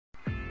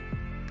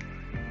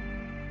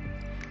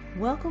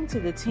Welcome to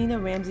the Tina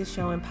Ramsey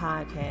Show and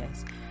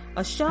Podcast,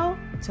 a show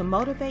to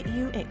motivate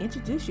you and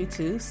introduce you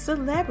to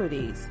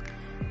celebrities,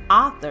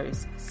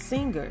 authors,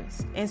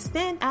 singers, and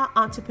standout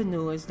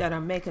entrepreneurs that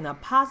are making a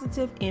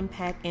positive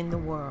impact in the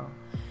world.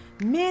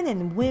 Men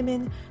and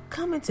women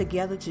coming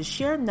together to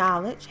share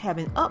knowledge,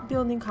 having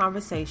upbuilding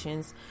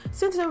conversations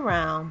centered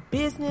around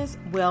business,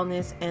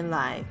 wellness, and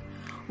life.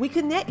 We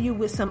connect you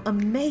with some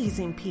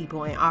amazing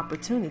people and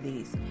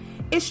opportunities.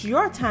 It's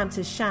your time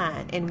to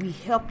shine, and we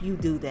help you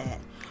do that.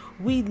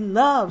 We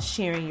love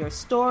sharing your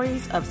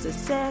stories of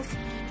success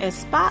and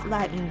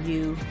spotlighting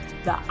you,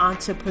 the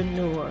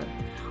entrepreneur.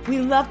 We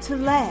love to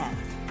laugh.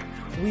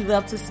 We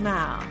love to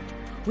smile.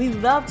 We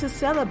love to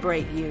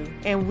celebrate you,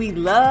 and we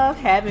love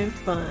having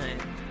fun.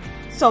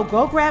 So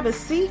go grab a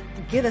seat,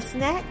 get a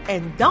snack,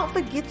 and don't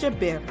forget your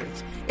beverage.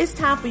 It's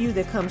time for you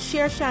to come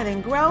share, shine,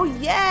 and grow.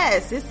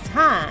 Yes, it's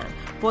time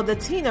for the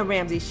Tina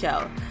Ramsey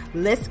Show.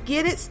 Let's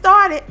get it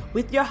started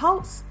with your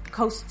host,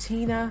 Coach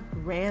Tina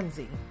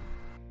Ramsey.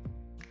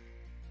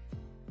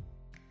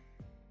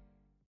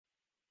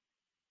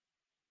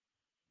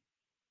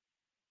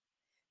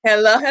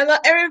 Hello,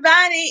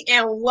 everybody,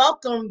 and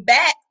welcome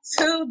back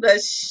to the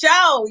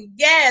show.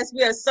 Yes,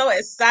 we are so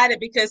excited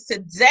because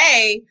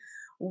today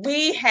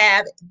we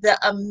have the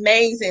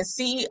amazing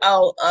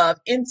CEO of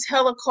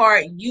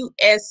IntelliCard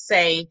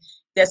USA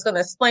that's going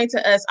to explain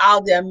to us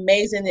all the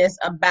amazingness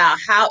about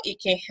how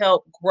it can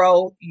help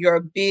grow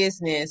your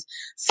business.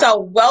 So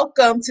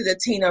welcome to the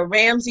Tina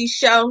Ramsey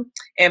Show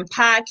and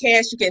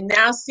Podcast. You can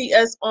now see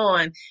us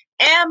on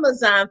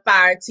Amazon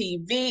Fire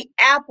TV,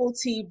 Apple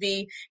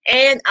TV,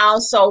 and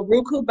also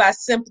Roku by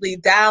simply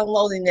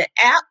downloading the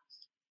app.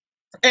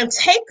 And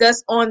take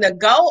us on the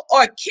go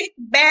or kick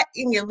back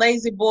in your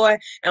lazy boy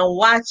and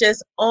watch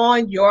us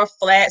on your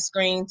flat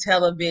screen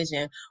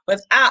television.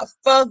 Without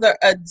further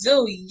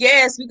ado,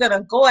 yes, we're going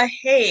to go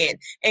ahead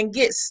and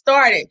get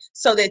started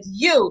so that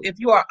you, if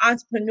you are an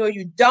entrepreneur,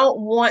 you don't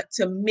want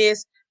to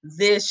miss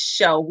this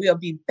show. We'll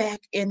be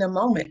back in a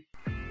moment.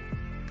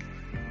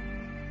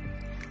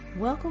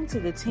 Welcome to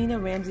the Tina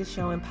Ramsey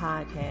Show and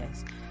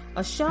Podcast,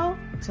 a show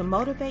to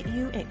motivate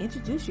you and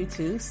introduce you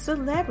to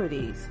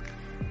celebrities,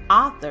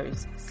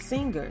 authors,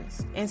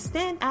 singers, and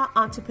standout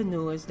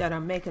entrepreneurs that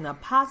are making a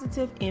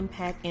positive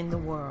impact in the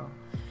world.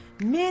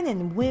 Men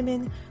and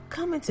women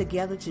coming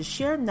together to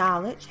share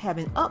knowledge,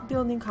 having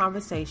upbuilding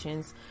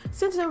conversations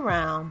centered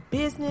around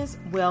business,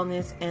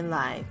 wellness, and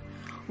life.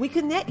 We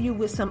connect you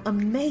with some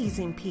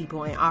amazing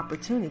people and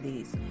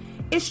opportunities.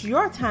 It's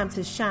your time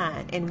to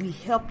shine, and we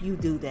help you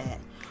do that.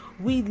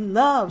 We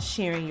love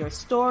sharing your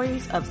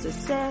stories of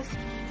success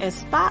and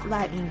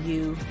spotlighting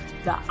you,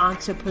 the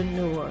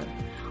entrepreneur.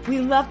 We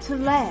love to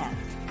laugh.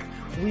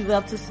 We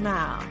love to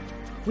smile.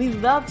 We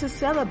love to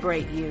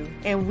celebrate you,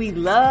 and we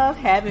love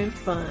having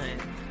fun.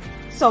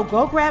 So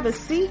go grab a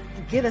seat,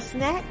 get a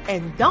snack,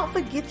 and don't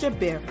forget your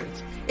beverage.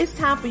 It's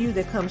time for you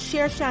to come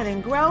share, shine,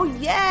 and grow.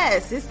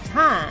 Yes, it's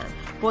time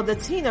for the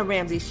Tina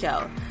Ramsey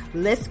Show.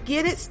 Let's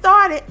get it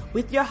started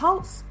with your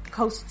host,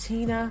 Coach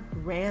Tina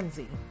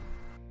Ramsey.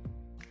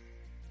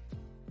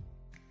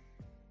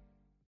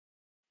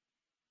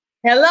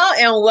 Hello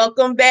and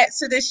welcome back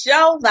to the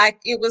show. Like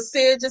it was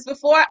said just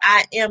before,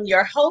 I am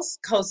your host,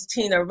 Coach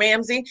Tina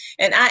Ramsey,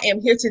 and I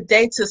am here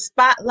today to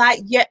spotlight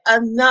yet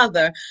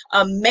another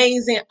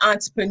amazing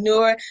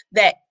entrepreneur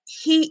that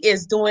he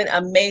is doing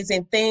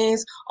amazing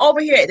things.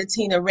 Over here at the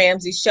Tina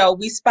Ramsey Show,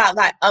 we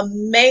spotlight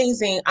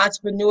amazing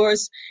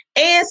entrepreneurs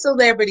and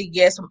celebrity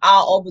guests from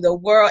all over the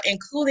world,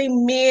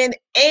 including men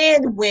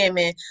and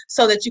women,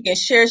 so that you can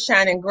share,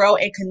 shine, and grow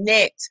and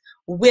connect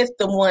with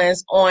the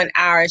ones on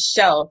our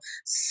show.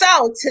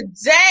 So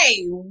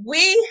today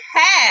we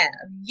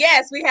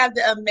have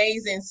the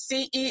amazing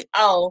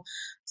CEO,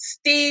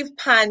 Steve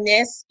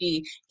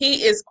Paneski.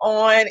 He is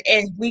on,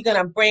 and we're going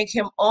to bring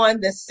him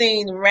on the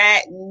scene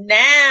right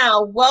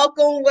now.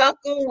 Welcome.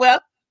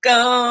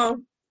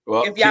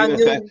 Well, if y'all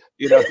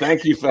Tina,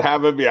 thank you for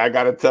having me. I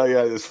got to tell you,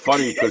 it's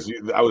funny because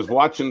I was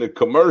watching the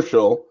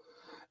commercial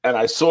and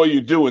I saw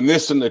you doing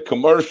this in the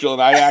commercial,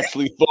 and I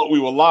actually thought we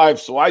were live,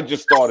 so I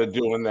just started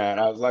doing that.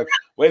 I was like,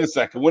 wait a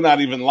second, we're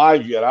not even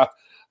live yet.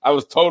 I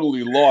was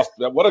totally lost.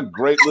 What a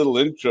great little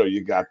intro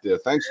you got there.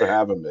 Thanks for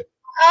having me.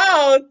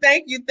 Oh,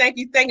 thank you. That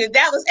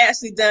was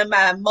actually done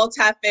by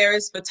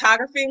Multifarious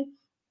Photography.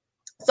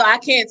 So I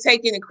can't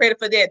take any credit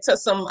for that. Took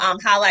some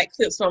highlight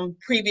clips from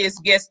previous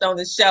guests on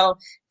the show,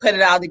 put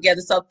it all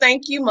together. So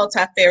thank you,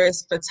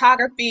 Multifarious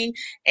Photography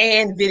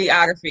and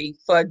Videography,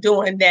 for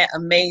doing that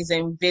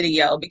amazing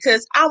video,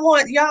 because I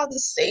want y'all to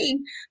see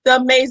the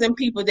amazing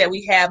people that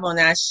we have on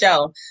our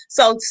show.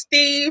 So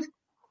Steve,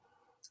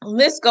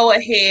 let's go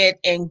ahead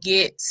and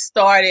get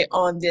started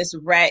on this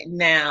right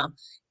now.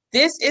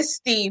 This is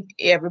Steve,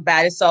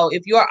 everybody. So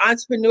if you're an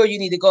entrepreneur, you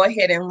need to go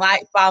ahead and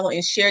like, follow,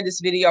 and share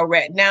this video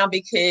right now,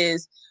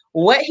 because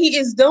what he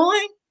is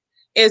doing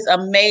is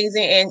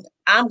amazing. And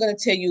I'm going to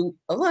tell you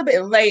a little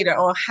bit later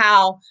on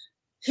how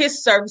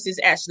his services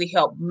actually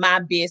help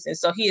my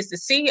business. So he is the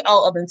CEO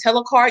of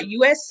IntelliCard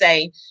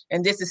USA,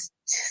 and this is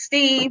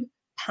Steve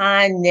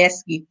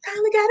Pineski.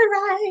 Finally got it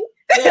right.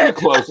 Yeah, you're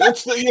close.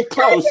 You're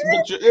close,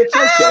 but it's okay.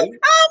 I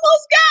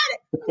almost got it.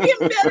 I'm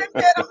getting better and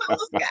better. I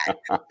almost got it.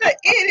 But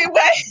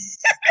anyway,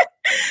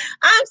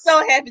 I'm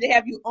so happy to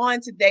have you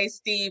on today,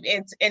 Steve,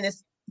 and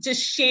it's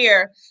just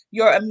share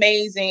your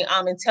amazing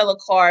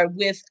IntelliCard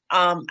with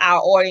our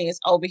audience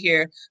over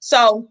here.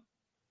 So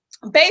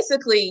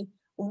basically,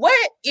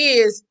 what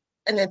is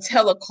an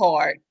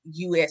IntelliCard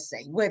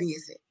USA? What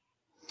is it?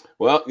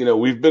 Well,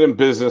 we've been in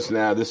business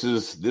now.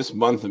 This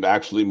month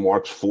actually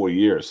marks 4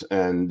 years.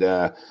 And,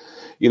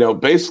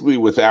 basically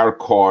with our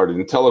card,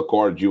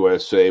 IntelliCard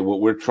USA, what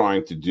we're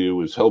trying to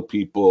do is help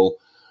people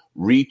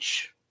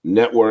reach,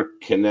 network,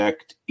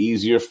 connect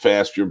easier,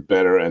 faster,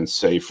 better, and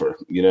safer.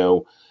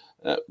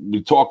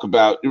 We talk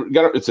about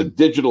it's a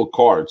digital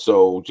card.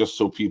 So just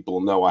so people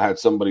know, I had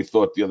somebody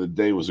thought the other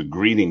day it was a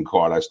greeting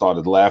card. I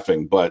started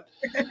laughing, but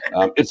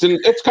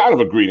it's kind of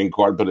a greeting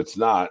card, but it's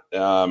not.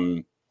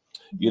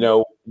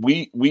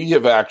 We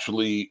have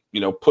actually,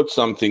 put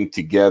something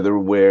together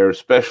where,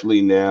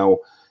 especially now,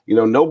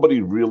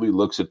 nobody really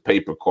looks at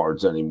paper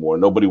cards anymore.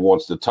 Nobody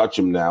wants to touch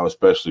them now,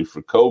 especially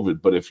for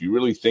COVID. But if you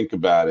really think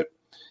about it,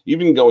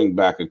 even going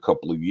back a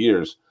couple of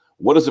years,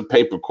 what does a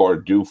paper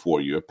card do for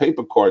you? A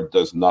paper card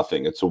does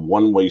nothing. It's a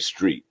one-way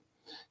street.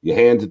 You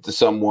hand it to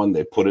someone,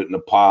 they put it in a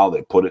pile,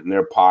 they put it in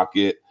their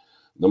pocket.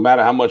 No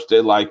matter how much they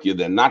like you,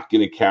 they're not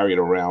going to carry it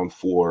around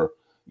for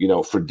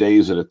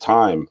days at a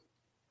time.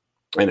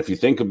 And if you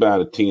think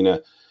about it,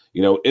 Tina,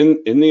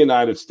 in the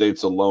United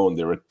States alone,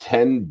 there are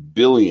 10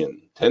 billion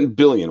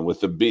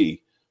with a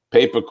B,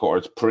 paper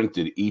cards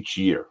printed each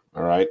year.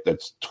 All right.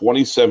 That's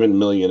 27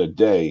 million a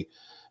day.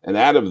 And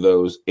out of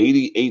those,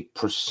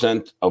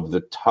 88% of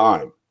the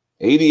time,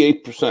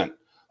 88%,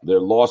 they're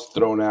lost,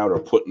 thrown out, or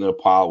put in a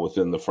pile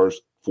within the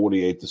first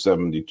 48 to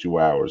 72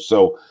 hours.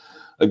 So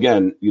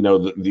again,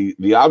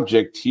 the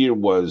object here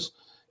was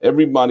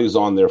everybody's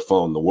on their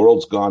phone. The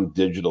world's gone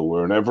digital.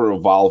 We're an ever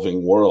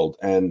evolving world.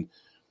 And,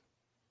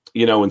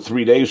 in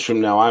 3 days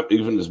from now,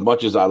 even as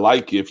much as I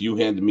like you, if you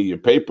handed me your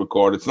paper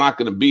card, it's not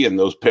going to be in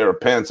those pair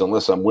of pants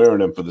unless I'm wearing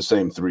them for the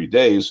same 3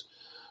 days.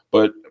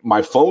 But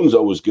my phone's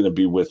always going to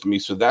be with me.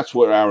 So that's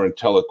where our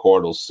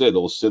IntelliCard will sit.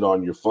 It'll sit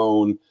on your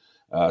phone,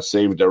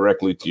 save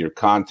directly to your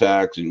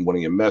contacts and one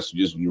of your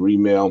messages and your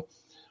email.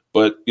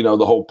 But,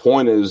 the whole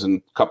point is in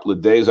a couple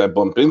of days, I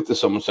bump into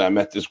someone and say, I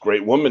met this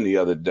great woman the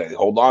other day.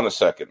 Hold on a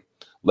second.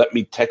 Let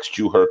me text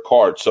you her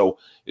card. So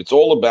it's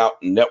all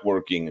about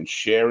networking and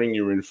sharing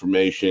your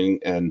information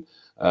and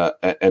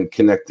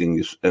connecting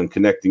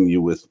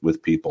you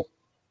with people.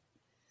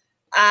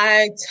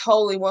 I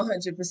totally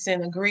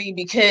 100% agree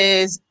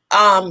because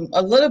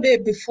a little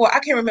bit before, I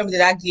can't remember,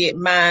 did I get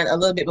mine a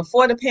little bit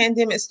before the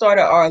pandemic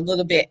started or a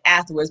little bit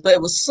afterwards, but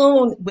it was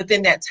soon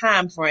within that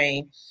time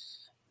frame.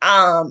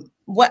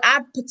 What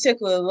I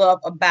particularly love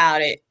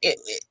about it,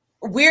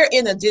 we're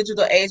in a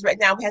digital age right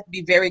now. We have to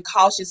be very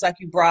cautious, like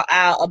you brought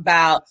out,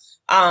 about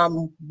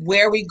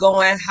where we're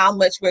going, how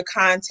much we're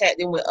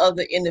contacting with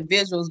other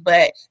individuals.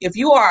 But if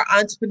you are an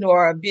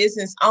entrepreneur or a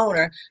business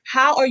owner,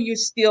 how are you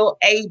still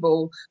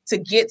able to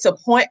get to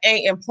point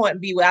A and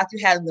point B without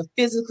you having to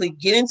physically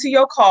get into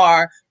your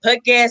car,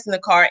 put gas in the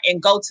car,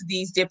 and go to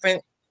these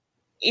different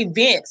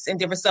events and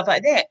different stuff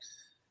like that?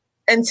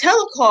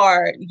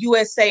 IntelliCard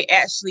USA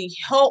actually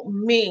helped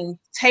me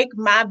take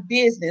my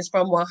business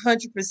from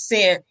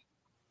 100%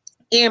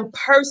 in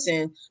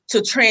person to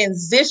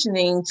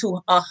transitioning to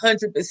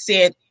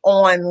 100%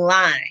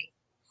 online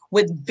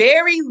with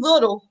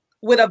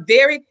a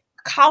very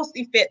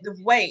cost-effective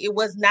way. It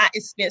was not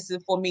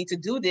expensive for me to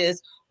do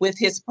this with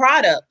his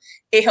product.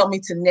 It helped me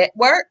to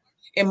network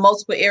in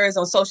multiple areas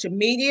on social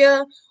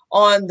media,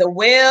 on the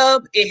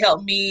web. It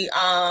helped me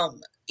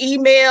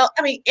email,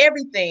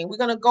 everything. We're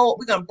going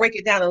to break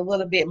it down a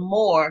little bit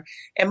more.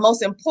 And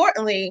most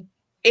importantly,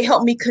 it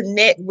helped me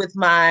connect with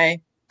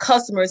my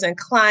customers and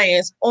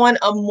clients on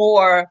a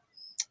more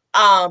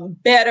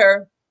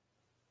better.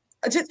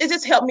 It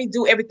just helped me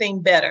do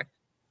everything better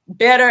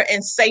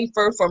and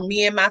safer for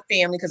me and my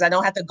family, because I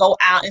don't have to go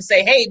out and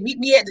say, hey, meet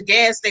me at the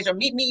gas station or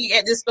meet me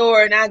at this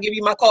store and I'll give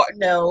you my card.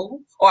 No.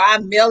 Or I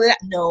mail it out.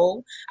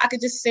 No. I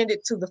could just send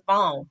it to the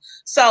phone.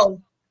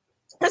 So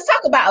let's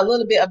talk about a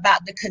little bit about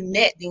the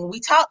connecting.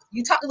 You talked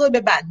a little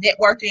bit about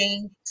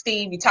networking,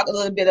 Steve. You talked a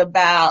little bit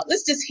about,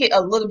 let's just hit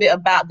a little bit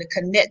about the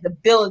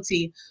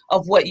connectability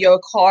of what your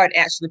card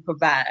actually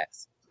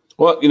provides.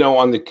 Well,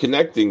 on the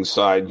connecting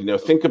side,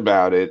 think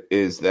about it,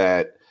 is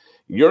that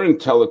your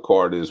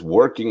IntelliCard is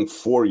working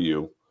for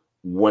you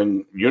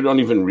when you don't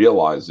even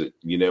realize it.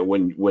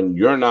 When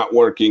you're not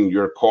working,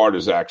 your card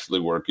is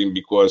actually working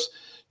because,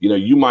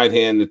 you might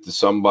hand it to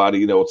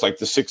somebody, it's like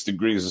the 6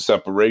 degrees of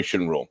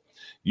separation rule.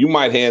 You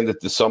might hand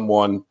it to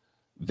someone,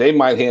 they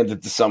might hand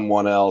it to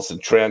someone else and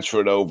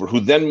transfer it over, who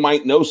then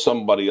might know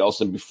somebody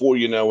else. And before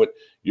you know it,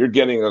 you're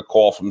getting a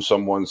call from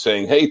someone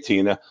saying, hey,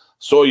 Tina,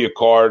 saw your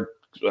card,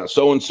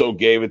 so-and-so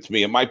gave it to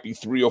me. It might be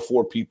 3 or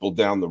 4 people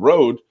down the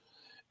road.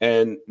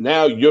 And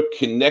now you're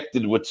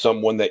connected with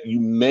someone that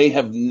you may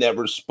have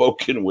never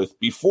spoken with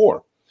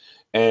before.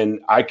 And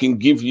I can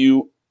give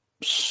you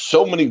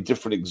so many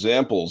different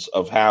examples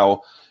of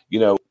how,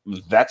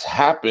 that's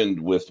happened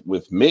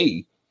with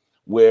me,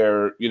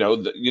 where,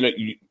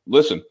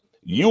 listen,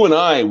 you and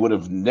I would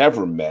have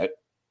never met.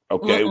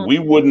 Okay. We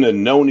wouldn't have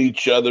known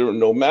each other,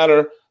 no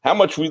matter how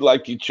much we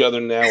like each other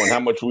now and how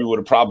much we would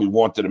have probably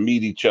wanted to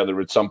meet each other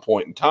at some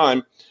point in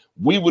time.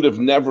 We would have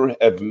never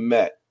have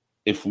met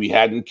if we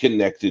hadn't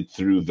connected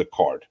through the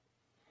card.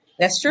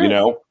 That's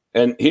true.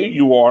 And here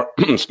you are,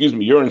 excuse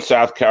me, you're in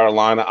South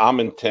Carolina,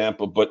 I'm in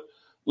Tampa, but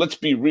let's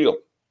be real.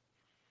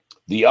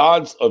 The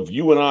odds of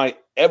you and I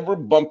ever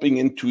bumping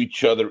into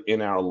each other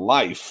in our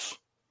life,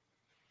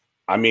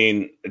 I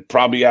mean,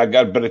 probably I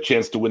got a better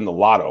chance to win the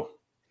lotto.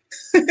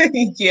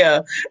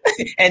 Yeah.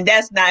 And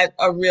that's not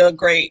a real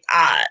great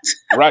odds.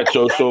 Right.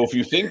 So if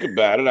you think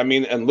about it, I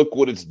mean, and look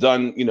what it's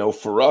done,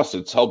 for us.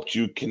 It's helped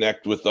you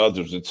connect with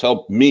others. It's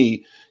helped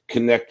me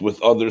connect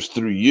with others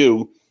through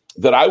you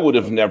that I would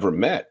have never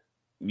met,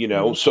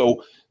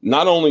 So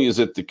not only is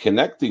it the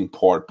connecting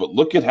part, but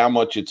look at how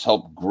much it's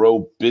helped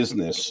grow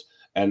business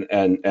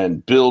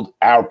and build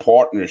our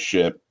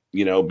partnership,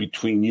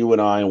 between you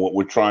and I and what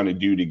we're trying to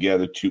do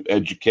together to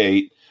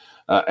educate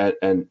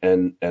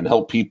and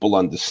help people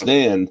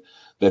understand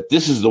that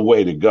this is the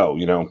way to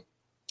go,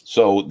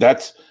 So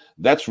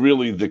that's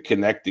really the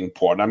connecting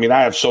part. I mean,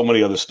 I have so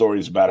many other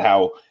stories about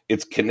how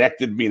it's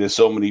connected me to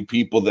so many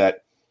people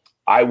that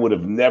I would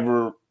have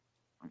never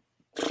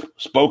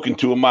spoken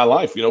to in my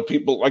life.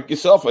 People like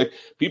yourself, like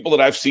people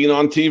that I've seen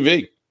on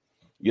TV,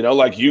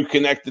 like you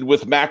connected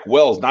with Mac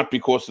Wells, not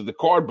because of the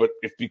card, but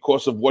if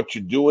because of what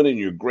you're doing and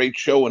your great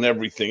show and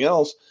everything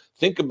else.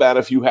 Think about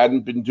if you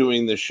hadn't been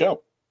doing this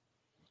show.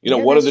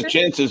 What are the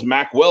chances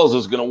Mac Wells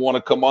is going to want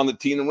to come on the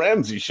Tina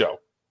Ramsey show?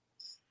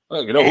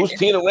 Well, who's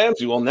Tina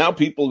Ramsey? Well, now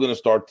people are going to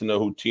start to know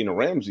who Tina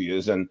Ramsey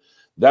is. And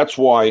that's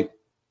why,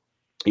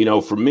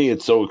 for me,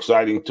 it's so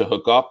exciting to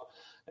hook up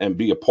and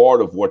be a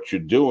part of what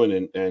you're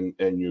doing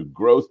and your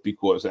growth,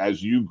 because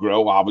as you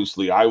grow,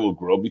 obviously I will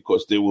grow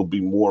because there will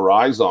be more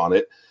eyes on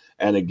it.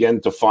 And again,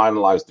 to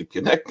finalize the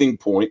connecting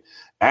point,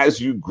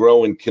 as you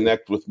grow and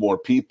connect with more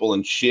people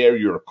and share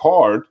your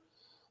card,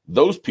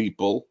 those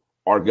people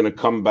are going to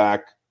come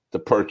back to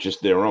purchase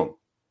their own.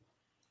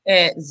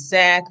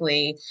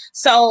 Exactly.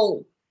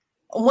 So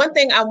one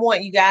thing I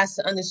want you guys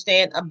to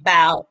understand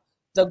about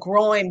the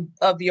growing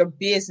of your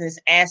business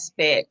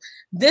aspect,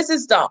 this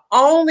is the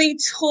only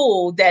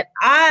tool that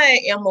I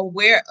am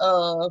aware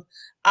of.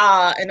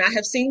 And I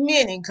have seen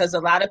many, because a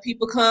lot of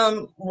people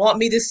want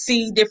me to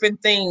see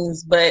different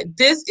things, but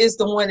this is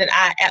the one that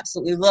I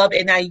absolutely love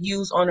and I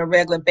use on a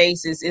regular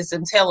basis. It's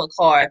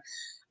IntelliCard.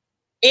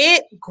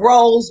 It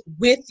grows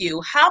with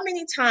you. How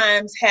many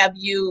times have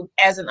you,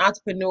 as an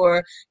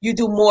entrepreneur, you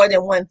do more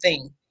than one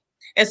thing?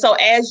 And so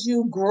as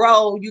you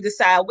grow, you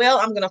decide, well,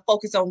 I'm going to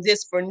focus on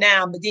this for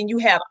now. But then you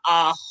have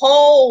a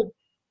whole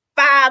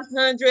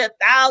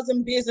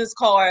 500,000 business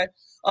card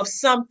of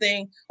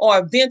something or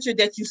a venture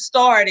that you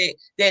started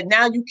that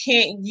now you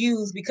can't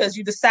use because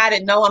you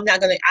decided, no, I'm not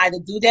going to either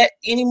do that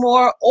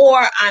anymore,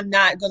 or I'm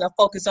not going to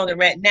focus on it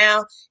right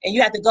now. And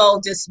you have to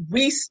go just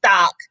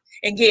restock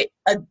and get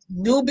a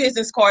new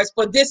business cards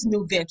for this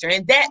new venture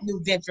and that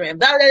new venture and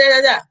blah, blah,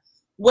 blah, blah.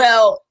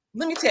 Well,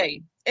 let me tell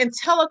you,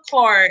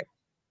 IntelliCard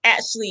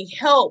actually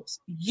helps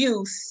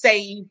you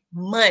save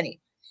money.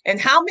 And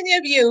how many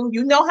of you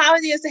know how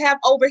it is to have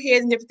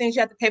overhead and different things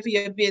you have to pay for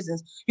your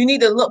business? You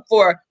need to look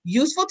for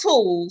useful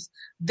tools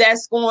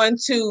that's going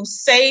to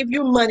save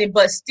you money,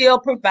 but still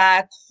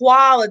provide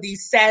quality,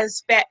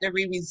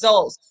 satisfactory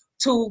results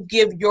to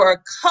give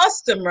your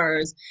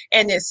customers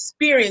an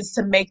experience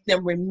to make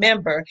them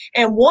remember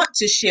and want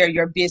to share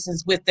your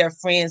business with their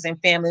friends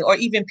and family, or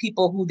even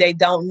people who they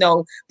don't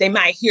know. They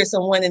might hear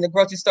someone in the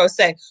grocery store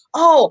say,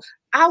 oh,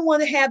 I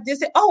want to have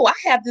this. Oh,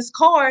 I have this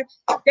card.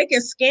 They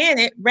can scan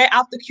it right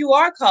off the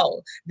QR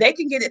code. They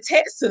can get a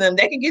text to them.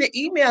 They can get an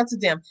email to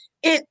them.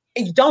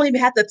 You don't even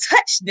have to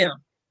touch them.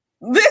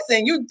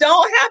 Listen, you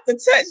don't have to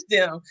touch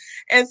them.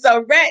 And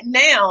so right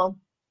now,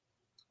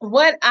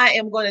 what I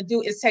am going to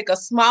do is take a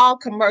small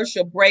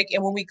commercial break.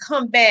 And when we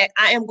come back,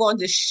 I am going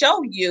to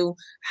show you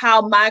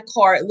how my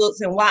card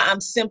looks and why I'm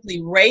simply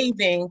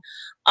raving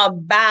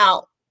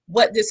about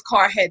what this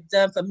card had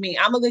done for me.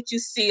 I'm going to let you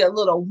see a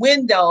little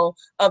window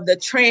of the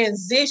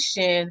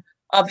transition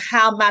of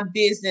how my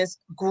business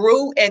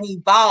grew and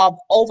evolved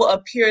over a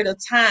period of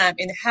time,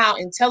 and how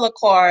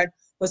IntelliCard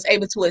was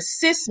able to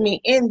assist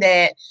me in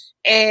that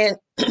and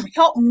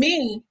help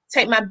me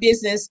take my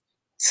business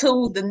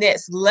to the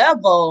next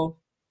level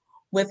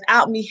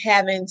without me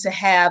having to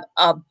have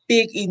a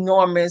big,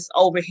 enormous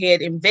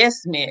overhead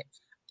investment.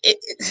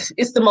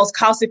 It's the most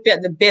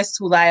cost-effective, best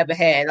tool I ever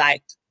had.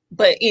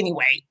 But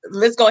anyway,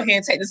 let's go ahead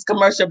and take this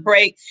commercial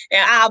break,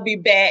 and I'll be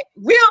back.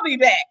 We'll be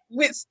back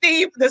with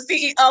Steve, the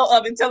CEO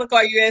of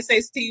IntelliCard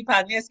USA, Steve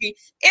Podneski,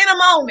 in a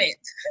moment.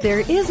 There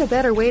is a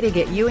better way to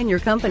get you and your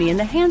company in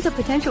the hands of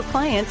potential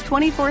clients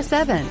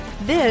 24/7.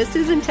 This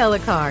is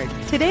IntelliCard,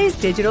 today's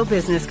digital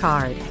business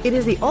card. It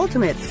is the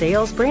ultimate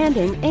sales,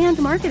 branding, and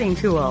marketing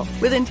tool.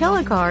 With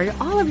IntelliCard,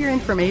 all of your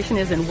information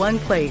is in one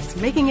place,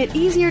 making it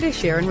easier to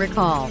share and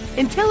recall.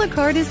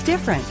 IntelliCard is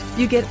different.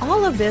 You get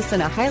all of this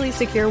in a highly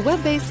secure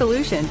web-based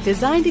solution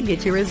designed to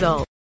get you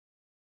results.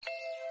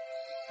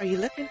 Are you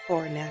looking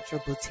for a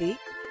natural boutique?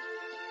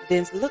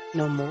 Then look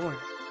no more.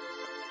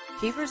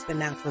 Kiever's the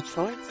Natural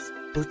Choice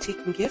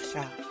Boutique and Gift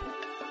Shop,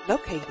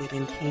 located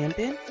in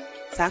Camden,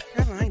 South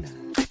Carolina.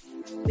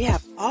 We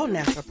have all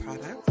natural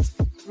products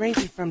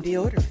ranging from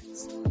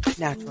deodorants,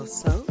 natural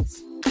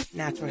soaps,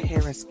 natural hair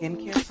and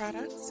skincare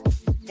products,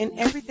 and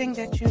everything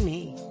that you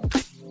need.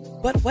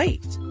 But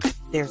wait,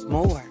 there's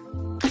more.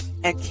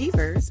 At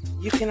Kiever's,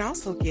 you can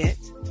also get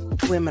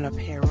women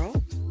apparel,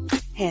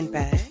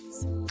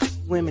 handbags,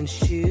 women's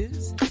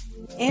shoes,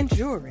 and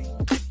jewelry.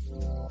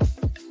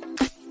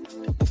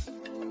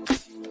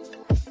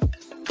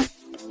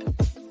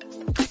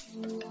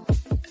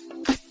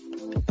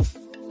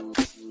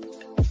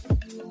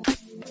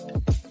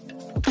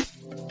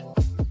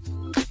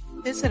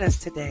 Visit us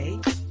today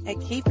at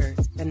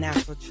Kiever's, the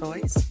Natural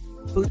Choice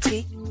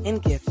Boutique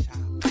and Gift Shop.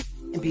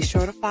 And be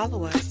sure to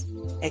follow us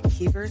at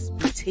Kiever's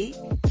Boutique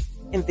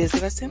and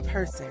visit us in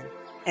person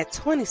at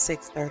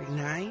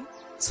 2639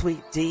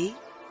 Suite D,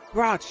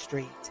 Broad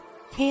Street,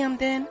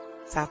 Camden,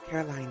 South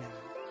Carolina.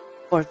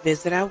 Or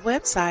visit our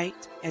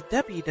website at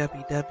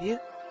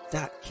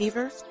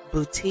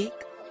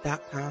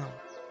www.kieversboutique.com.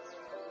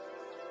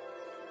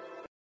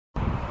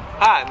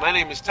 Hi, my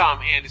name is Tom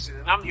Anderson,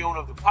 and I'm the owner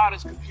of the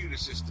Potters Computer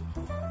System.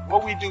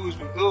 What we do is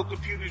we build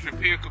computers,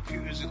 repair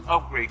computers, and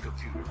upgrade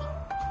computers.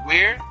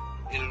 Where?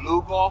 In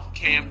Lugoff,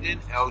 Camden,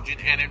 Elgin,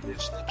 and in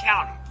Richland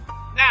County.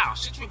 Now,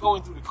 since we're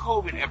going through the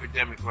COVID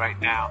epidemic right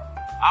now,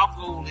 our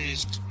goal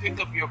is to pick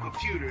up your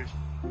computers,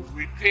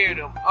 repair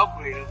them,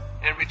 upgrade them,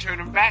 and return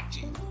them back to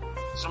you.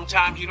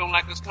 Sometimes you don't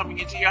like us coming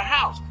into your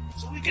house,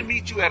 so we can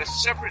meet you at a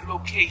separate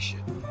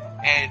location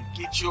and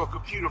get your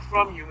computer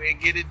from you and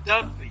get it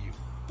done for you.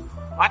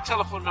 My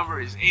telephone number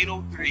is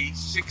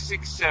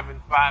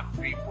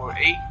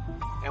 803-667-5348,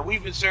 and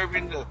we've been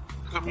serving the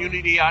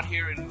community out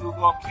here in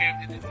Lugoff,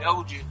 Camden, and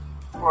Elgin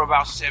for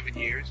about 7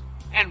 years,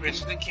 and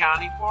Richland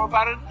County for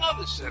about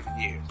another 7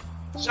 years.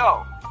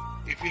 So,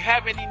 if you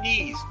have any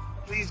needs,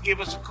 please give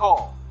us a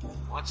call.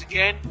 Once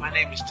again, my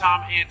name is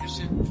Tom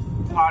Anderson,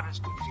 Potters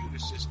Computer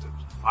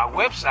Systems. My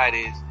website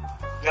is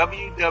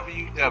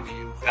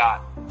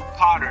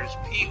www.potters,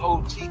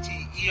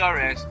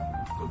 P-O-T-T-E-R-S,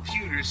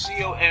 computers,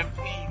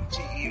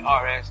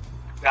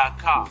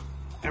 COMPUTERS.com.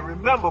 And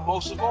remember,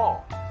 most of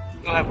all,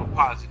 you'll have a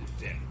positive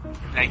day.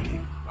 Thank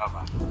you.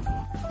 Bye-bye.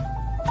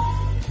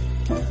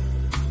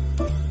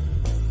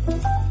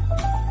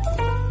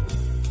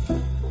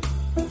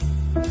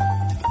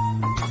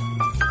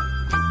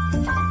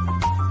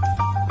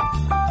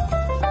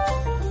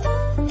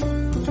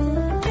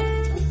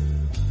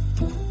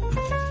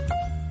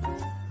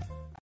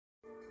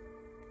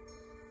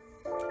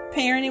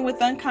 Parenting with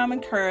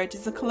Uncommon Courage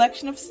is a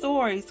collection of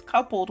stories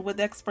coupled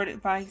with expert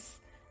advice.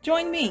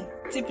 Join me,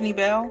 Tiffany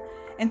Bell,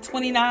 and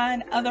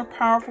 29 other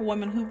powerful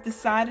women who've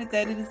decided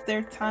that it is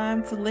their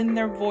time to lend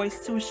their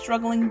voice to a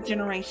struggling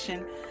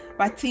generation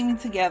by teaming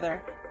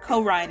together,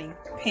 co-writing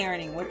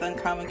Parenting with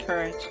Uncommon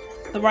Courage.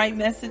 The right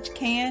message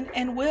can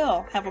and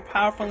will have a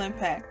powerful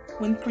impact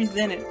when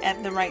presented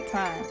at the right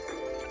time.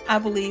 I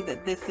believe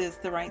that this is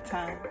the right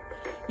time.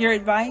 Your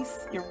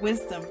advice, your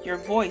wisdom, your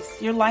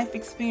voice, your life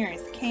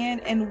experience can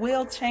and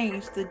will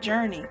change the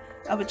journey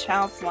of a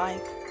child's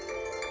life.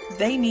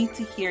 They need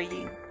to hear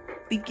you.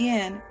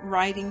 Begin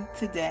writing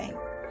today.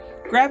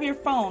 Grab your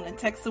phone and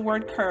text the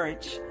word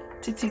courage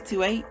to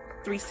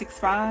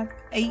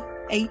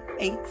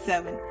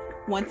 228-365-8887.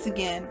 Once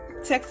again,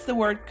 text the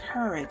word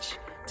courage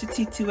to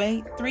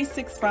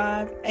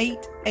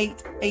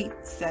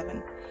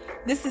 228-365-8887.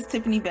 This is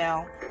Tiffany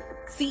Bell,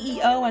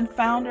 CEO and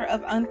founder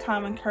of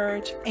Uncommon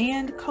Courage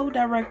and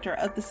co-director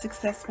of the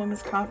Success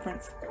Women's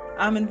Conference.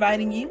 I'm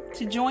inviting you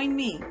to join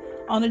me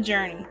on a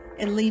journey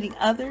in leading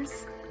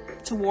others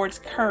towards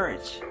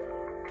courage,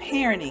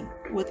 parenting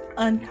with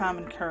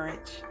uncommon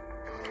courage.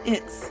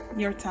 It's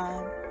your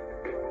time.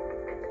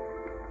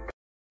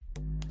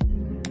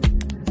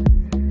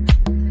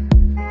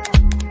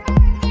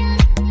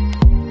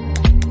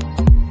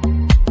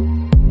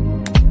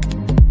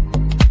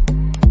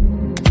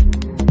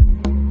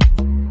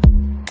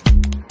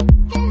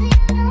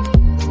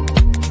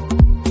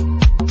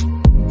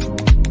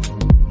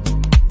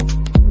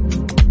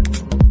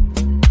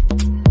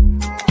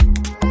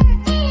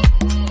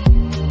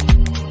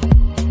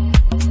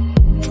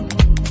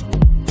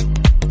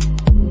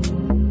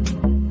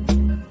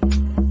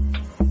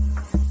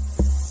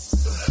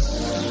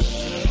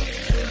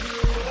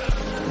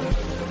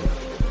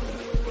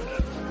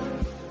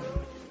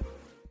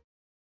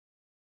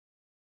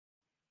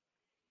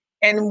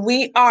 And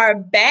we are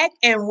back,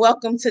 and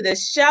welcome to the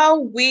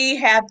show. We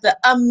have the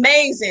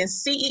amazing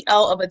CEO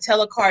of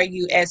IntelliCard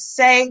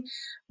USA,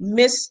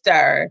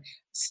 Mr.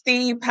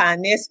 Steve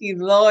Pineski.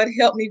 Lord,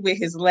 help me with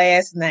his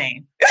last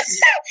name.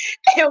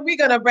 And we're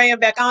going to bring him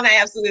back on. I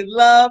absolutely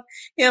love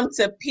him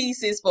to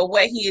pieces for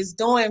what he is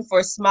doing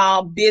for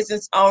small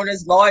business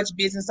owners, large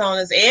business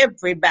owners,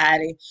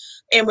 everybody,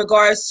 in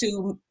regards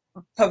to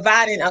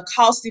providing a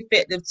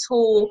cost-effective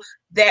tool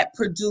that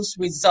produce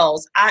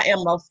results. I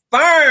am a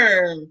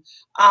firm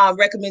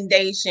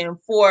recommendation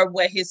for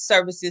what his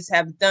services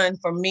have done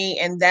for me,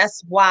 and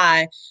that's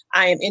why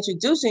I am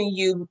introducing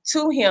you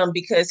to him,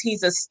 because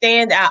he's a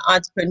standout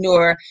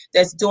entrepreneur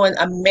that's doing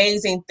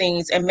amazing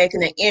things and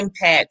making an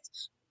impact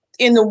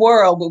in the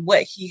world with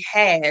what he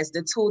has,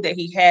 the tool that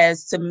he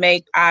has to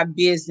make our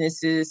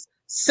businesses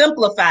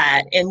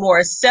simplified and more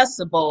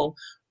accessible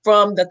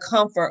from the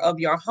comfort of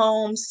your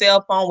home,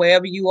 cell phone,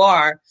 wherever you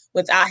are,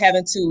 without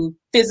having to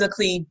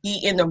physically be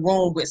in the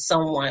room with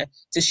someone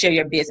to share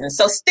your business.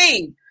 So,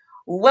 Steve,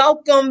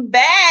 welcome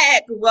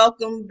back.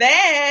 Welcome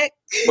back.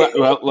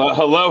 Well,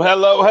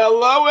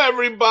 hello,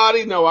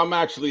 everybody. No, I'm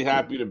actually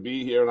happy to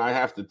be here, and I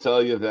have to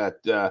tell you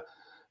that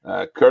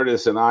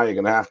Curtis and I are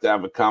going to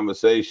have a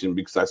conversation,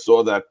 because I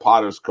saw that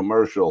Potter's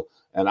commercial,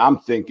 and I'm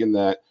thinking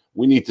that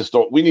we need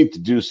to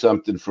do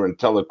something for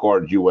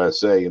IntelliCard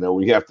USA. You know,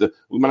 we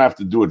might have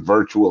to do it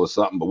virtual or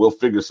something, but we'll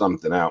figure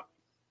something out.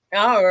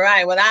 All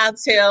right. Well, I'll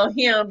tell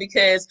him,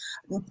 because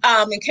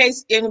in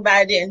case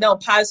anybody didn't know,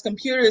 Potter's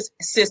Computer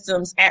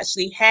Systems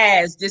actually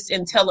has this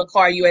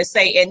IntelliCard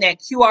USA, and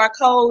that QR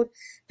code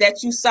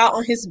that you saw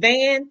on his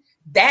van,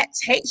 that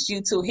takes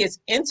you to his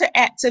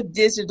interactive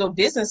digital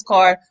business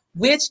card,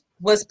 which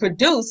was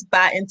produced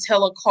by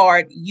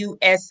IntelliCard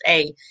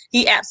USA.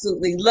 He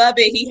absolutely loved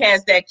it. He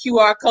has that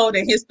QR code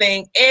and his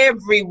thing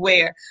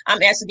everywhere.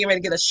 I'm actually getting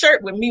ready to get a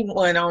shirt with me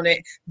one on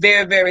it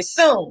very, very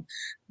soon.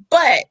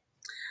 But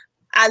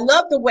I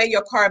love the way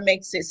your card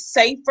makes it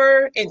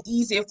safer and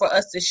easier for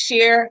us to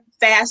share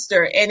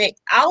faster. And it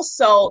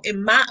also,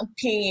 in my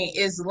opinion,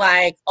 is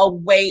like a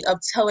way of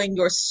telling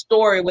your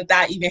story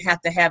without even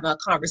have to have a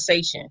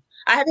conversation.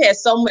 I have had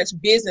so much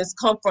business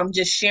come from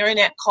just sharing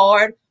that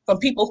card from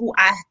people who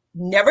I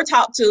never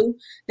talked to,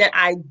 that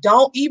I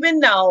don't even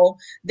know,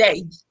 that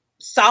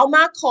saw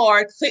my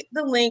card, clicked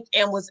the link,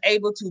 and was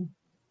able to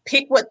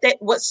pick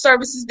what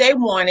services they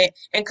wanted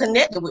and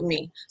connected with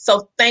me.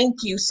 So thank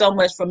you so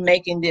much for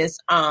making this,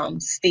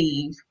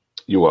 Steve.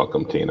 You're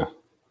welcome, Tina.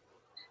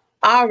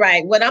 All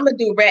right, what I'm gonna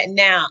do right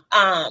now,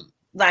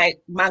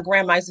 like my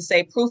grandma used to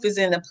say, proof is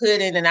in the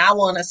pudding, and I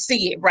want to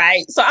see it,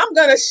 right? So I'm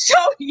gonna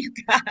show you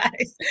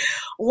guys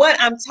what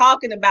I'm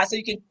talking about, so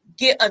you can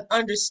get an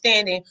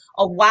understanding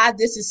of why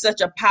this is such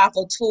a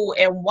powerful tool,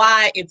 and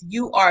why, if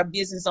you are a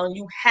business owner,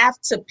 you have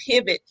to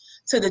pivot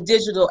to the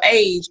digital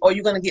age, or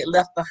you're going to get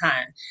left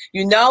behind.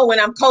 You know, when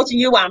I'm coaching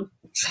you, I'm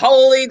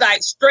totally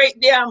like straight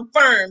down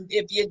firm.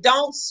 If you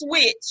don't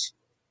switch,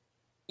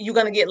 you're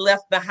going to get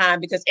left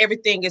behind, because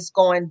everything is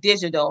going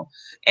digital.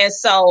 And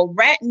so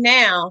right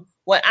now,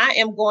 what I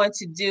am going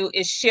to do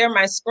is share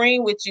my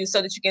screen with you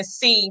so that you can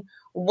see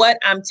what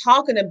I'm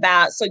talking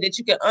about, so that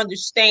you can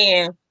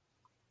understand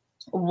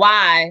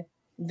why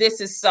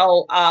this is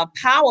so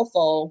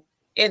powerful.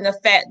 In the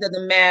fact of the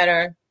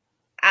matter,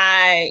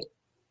 I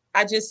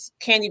just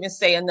can't even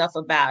say enough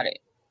about it.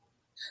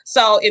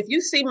 So if you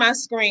see my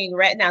screen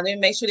right now, let me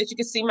make sure that you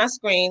can see my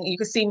screen. You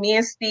can see me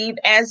and Steve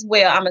as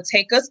well. I'm going to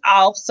take us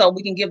off so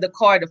we can give the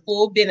card the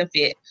full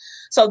benefit.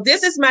 So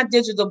this is my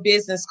digital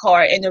business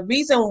card. And the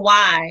reason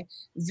why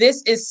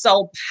this is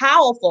so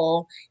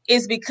powerful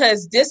is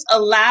because this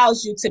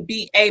allows you to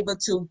be able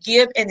to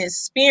give an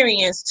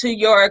experience to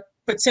your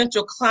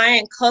potential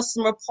client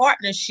customer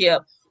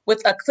partnership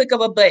with a click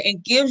of a button.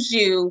 It gives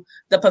you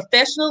the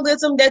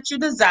professionalism that you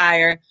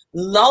desire,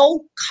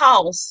 low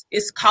cost,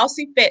 it's cost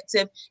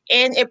effective,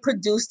 and it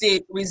produced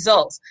the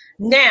results.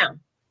 Now,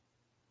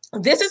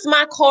 this is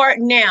my card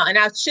now, and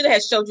I should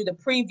have showed you the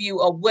preview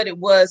of what it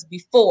was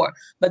before,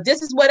 but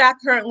this is what I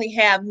currently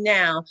have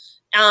now.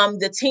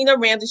 The Tina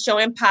Ramsey Show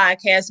and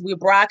Podcast. We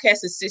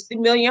broadcast to 60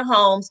 million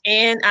homes,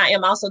 and I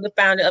am also the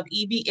founder of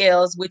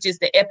EBLs, which is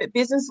the Epic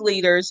Business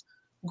Leaders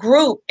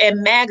group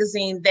and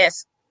magazine that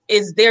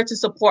is there to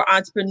support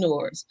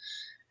entrepreneurs.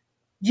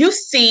 You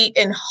see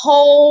a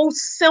whole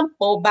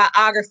simple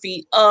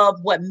biography of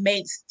what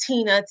makes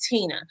Tina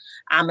Tina.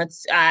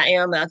 I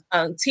am a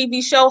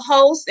TV show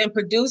host and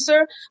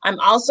producer. I'm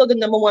also the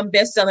 #1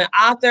 best-selling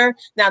author.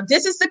 Now,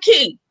 this is the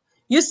key.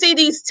 You see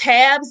these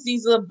tabs,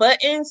 these little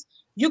buttons.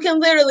 You can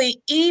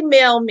literally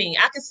email me.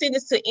 I can send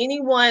this to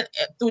anyone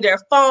through their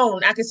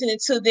phone. I can send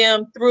it to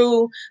them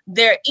through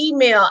their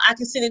email. I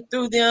can send it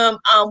through them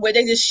where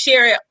they just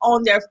share it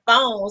on their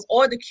phones,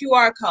 or the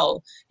QR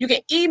code. You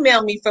can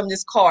email me from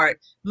this card.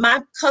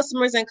 My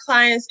customers and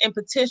clients and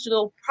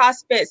potential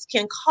prospects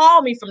can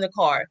call me from the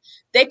card.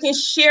 They can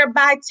share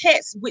by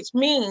text, which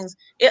means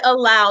it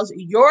allows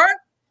your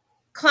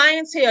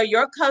clientele,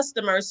 your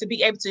customers, to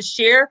be able to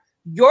share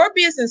your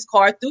business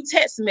card through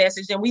text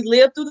message, and we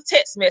live through the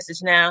text message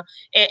now,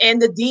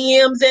 and the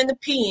DMs and the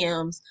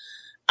PMs,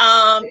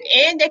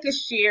 and they can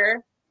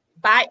share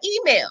by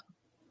email.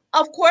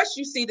 Of course,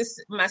 you see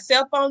my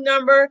cell phone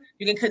number.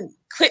 You can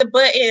click the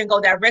button and go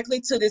directly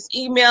to this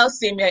email,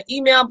 send me an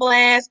email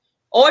blast,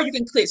 or you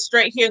can click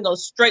straight here and go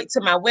straight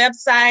to my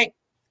website.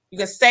 You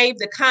can save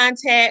the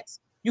contacts.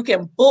 You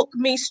can book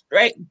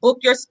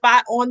your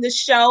spot on the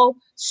show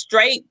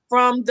straight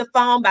from the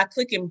phone by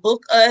clicking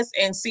book us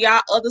and see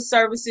our other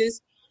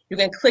services. You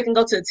can click and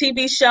go to the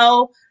TV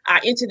show,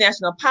 our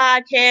international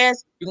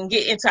podcast. You can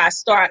get into our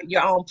Start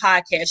Your Own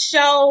Podcast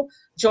show,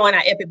 join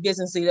our Epic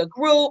Business Leader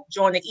group,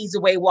 join the Easy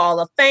Way Wall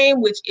of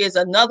Fame, which is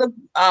another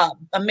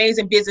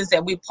amazing business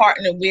that we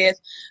partner with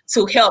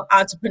to help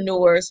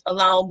entrepreneurs,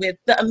 along with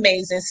the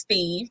amazing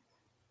Steve.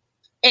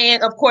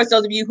 And of course,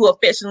 those of you who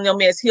affectionately know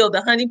me as Heal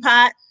the Honey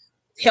Pot,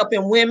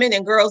 helping women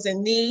and girls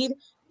in need.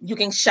 You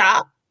can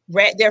shop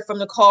right there from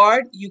the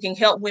card. You can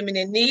help women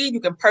in need.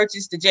 You can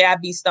purchase the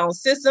JIB Stone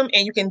system,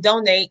 and you can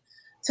donate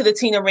to the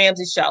Tina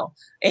Ramsey Show.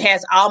 It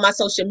has all my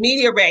social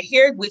media right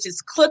here, which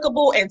is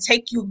clickable and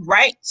take you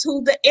right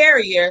to the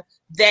area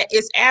that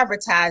is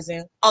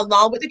advertising,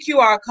 along with the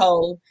QR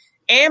code.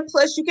 And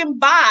plus, you can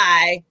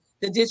buy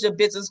the digital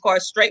business card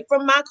straight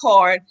from my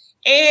card,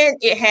 and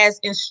it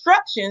has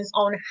instructions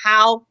on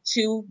how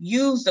to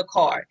use the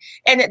card.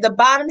 And at the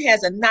bottom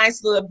has a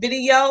nice little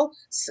video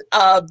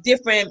of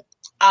different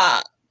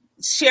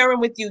sharing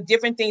with you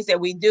different things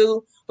that we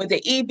do with the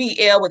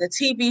EBL, with the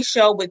TV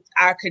show, with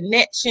our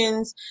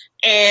connections,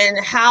 and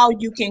how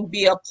you can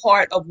be a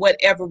part of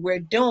whatever we're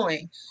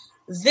doing.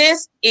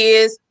 This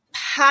is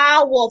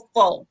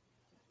powerful.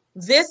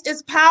 This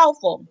is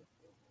powerful,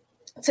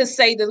 to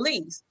say the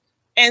least.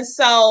 And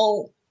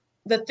so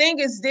the thing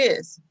is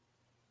this,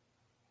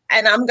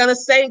 and I'm going to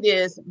say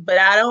this, but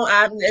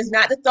it's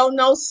not to throw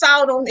no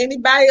salt on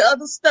anybody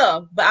other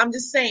stuff, but I'm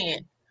just saying,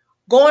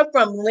 going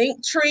from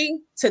Linktree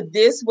to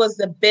this was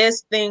the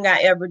best thing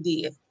I ever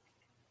did.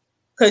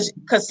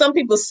 Because some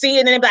people see it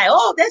and they're like,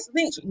 oh, that's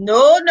Linktree.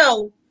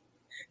 No.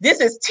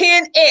 This is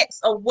 10x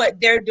of what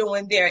they're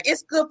doing there.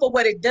 It's good for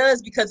what it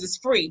does because it's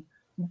free.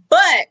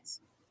 But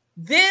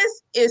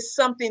this is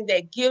something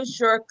that gives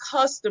your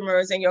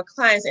customers and your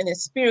clients an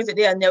experience that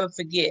they'll never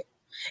forget.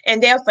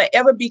 And they'll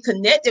forever be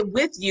connected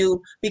with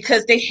you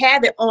because they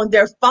have it on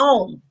their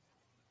phone.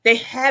 They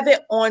have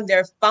it on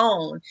their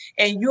phone,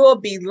 and you'll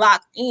be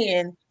locked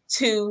in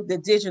to the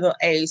digital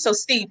age. So,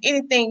 Steve,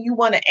 anything you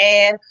want to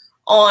add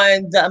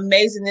on the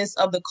amazingness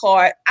of the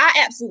card?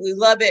 I absolutely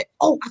love it.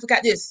 Oh, I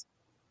forgot this.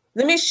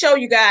 Let me show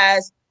you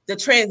guys the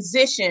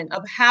transition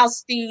of how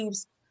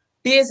Steve's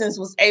business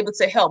was able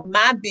to help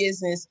my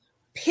business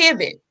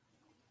pivot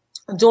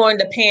during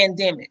the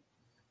pandemic.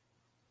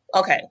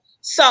 Okay,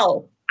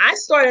 so I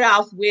started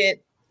off with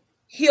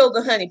Heal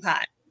the Honey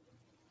Pot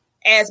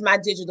as my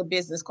digital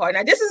business card.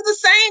 Now, this is the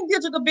same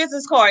digital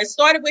business card. It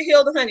started with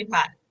Heal the Honey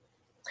Pot,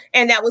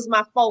 and that was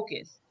my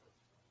focus.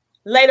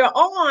 Later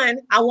on,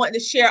 I wanted to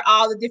share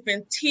all the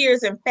different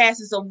tiers and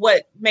facets of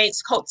what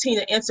makes Coach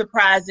Tina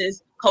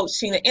Enterprises.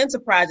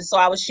 So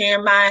I was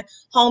sharing my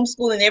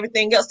homeschool and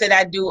everything else that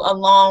I do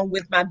along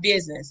with my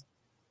business.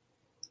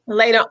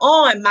 Later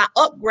on, my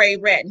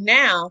upgrade right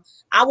now,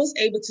 I was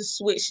able to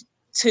switch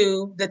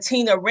to the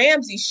Tina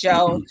Ramsey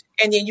Show,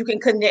 and then you can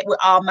connect with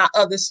all my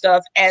other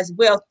stuff as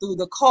well through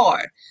the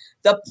card.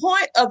 The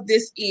point of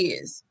this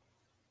is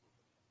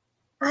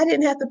I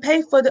didn't have to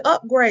pay for the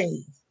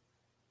upgrade.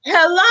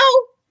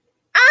 Hello?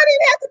 I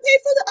didn't have to pay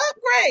for the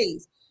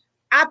upgrades.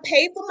 I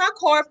paid for my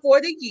card for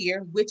the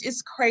year, which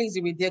is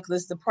crazy,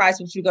 ridiculous, the price,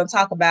 which you're going to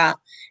talk about.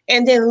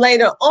 And then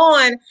later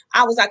on,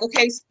 I was like,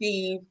 okay,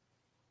 Steve,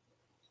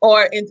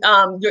 or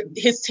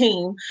his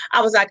team,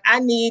 I was like,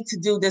 I need to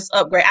do this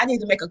upgrade. I need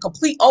to make a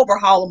complete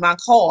overhaul of my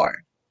card.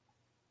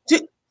 Do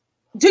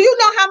you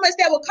know how much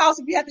that would cost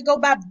if you have to go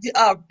buy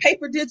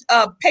paper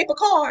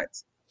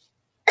cards?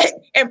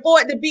 And for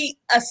it to be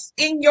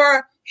in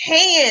your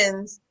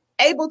hands,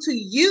 able to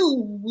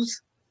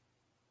use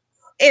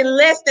in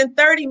less than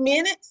 30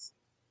 minutes?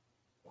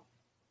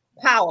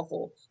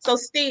 Powerful. So,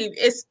 Steve,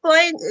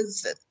 explain,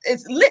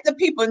 let the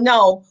people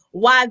know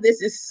why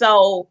this is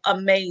so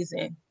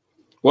amazing.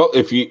 Well,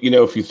 if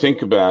you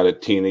think about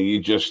it, Tina,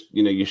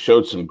 you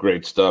showed some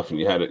great stuff, and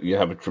you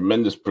have a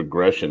tremendous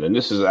progression, and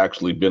this has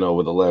actually been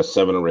over the last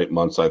 7 or 8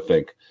 months, I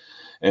think.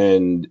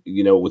 And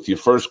with your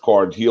first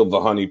card, Heal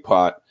the Honey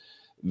Pot,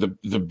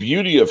 the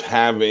beauty of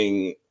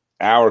having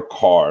our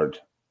card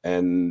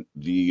and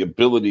the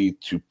ability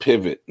to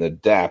pivot and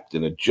adapt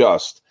and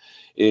adjust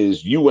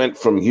is you went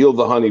from Heal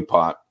the Honey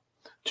Pot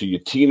to your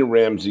Tina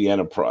Ramsey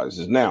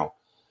Enterprises. Now,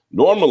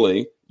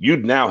 normally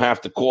you'd now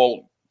have to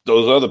call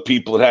those other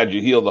people that had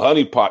you Heal the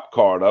Honey Pot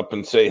card up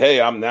and say,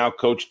 hey, I'm now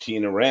Coach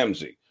Tina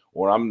Ramsey,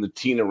 or I'm the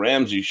Tina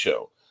Ramsey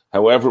Show.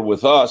 However,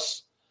 with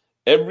us,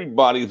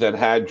 everybody that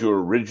had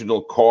your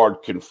original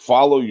card can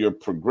follow your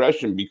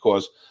progression,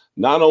 because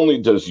not only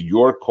does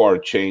your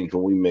card change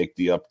when we make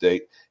the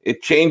update,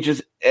 it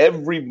changes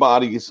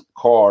everybody's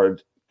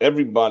card,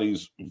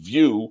 everybody's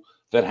view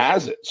that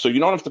has it. So you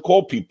don't have to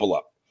call people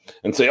up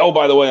and say, oh,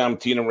 by the way, I'm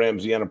Tina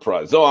Ramsey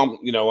Enterprise. Oh,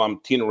 I'm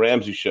Tina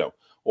Ramsey Show.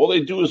 All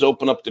they do is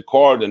open up the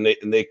card and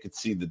they could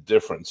see the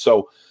difference.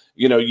 So,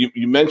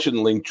 you mentioned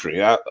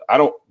Linktree. I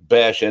don't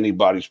bash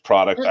anybody's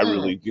product. I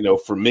really,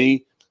 for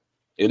me,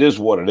 it is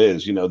what it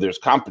is. There's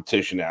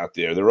competition out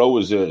there. There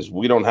always is.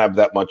 We don't have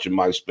that much in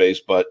my space,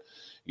 but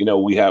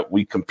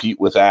we compete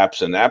with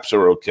apps, and apps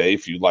are okay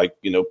if you like,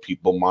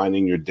 people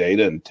mining your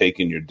data and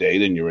taking your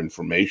data and your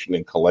information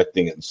and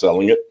collecting it and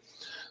selling it.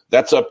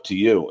 That's up to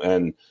you.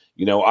 And,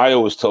 I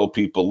always tell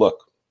people,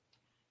 look,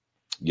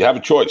 you have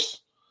a choice.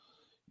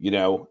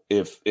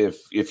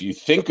 If you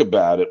think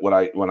about it,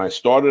 when I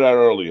started out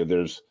earlier,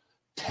 there's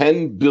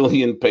 10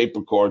 billion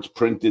paper cards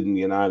printed in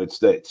the United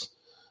States.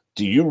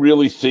 Do you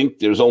really think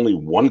there's only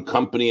one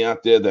company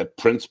out there that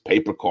prints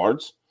paper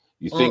cards?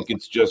 You think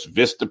it's just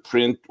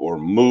Vistaprint or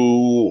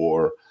Moo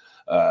or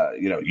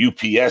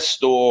UPS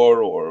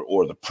store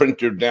or the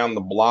printer down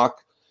the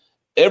block?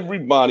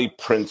 Everybody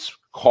prints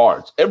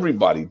cards.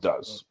 Everybody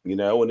does,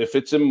 and if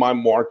it's in my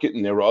market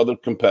and there are other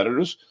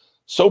competitors,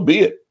 so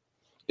be it.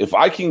 If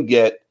I can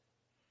get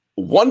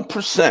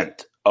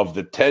 1% of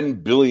the 10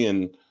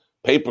 billion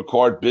paper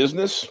card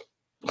business,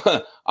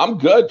 I'm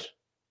good.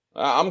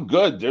 I'm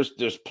good.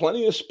 There's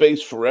plenty of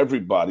space for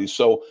everybody.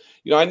 So,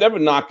 I never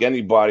knock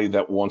anybody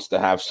that wants to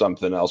have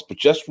something else, but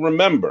just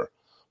remember,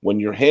 when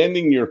you're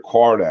handing your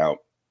card out,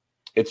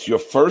 it's your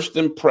first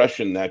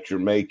impression that you're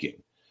making,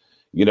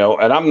 and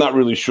I'm not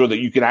really sure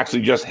that you can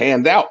actually just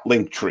hand out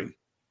Linktree,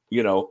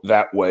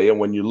 that way. And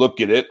when you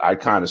look at it, I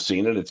kind of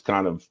seen it. It's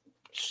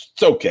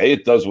okay.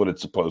 It does what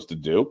it's supposed to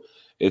do.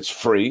 It's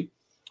free.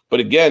 But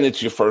again,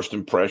 it's your first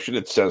impression.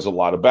 It says a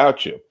lot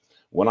about you.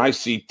 When I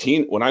see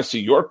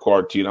your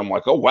card, Tina, I'm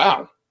like, oh,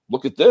 wow,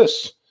 look at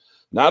this.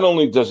 Not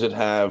only does it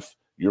have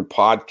your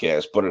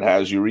podcast, but it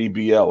has your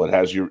EBL. It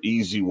has your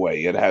Easy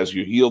Way. It has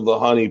your Heal the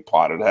Honey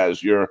Pot. It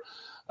has your,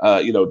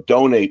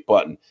 donate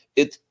button.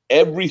 It's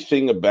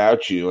everything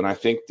about you. And I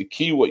think the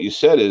key, what you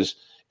said, is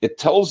it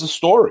tells a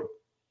story,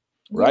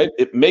 right?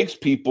 It makes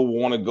people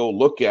want to go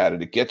look at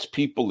it. It gets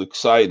people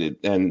excited.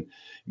 And,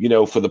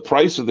 for the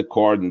price of the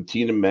card, and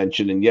Tina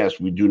mentioned, and yes,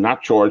 we do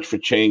not charge for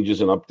changes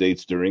and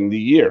updates during the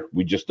year.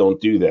 We just don't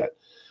do that.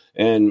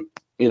 And,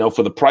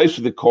 for the price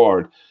of the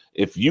card,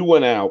 if you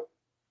went out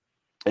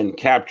and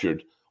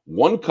captured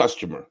one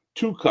customer,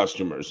 two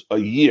customers a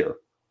year,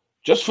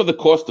 just for the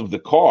cost of the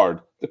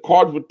card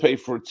would pay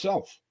for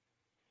itself.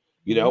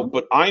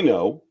 But I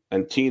know,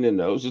 and Tina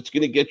knows, it's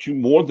going to get you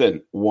more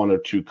than one or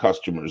two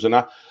customers. And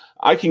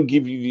I can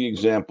give you the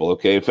example,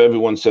 okay? If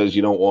everyone says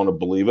you don't want to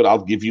believe it,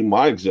 I'll give you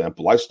my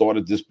example. I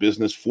started this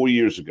business 4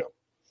 years ago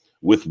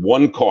with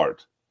one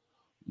card,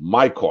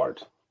 my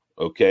card,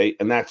 okay?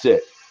 And that's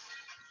it.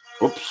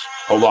 Oops,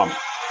 hold on.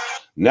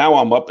 Now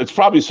I'm up. It's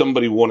probably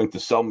somebody wanting to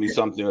sell me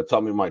something or tell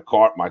me my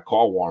car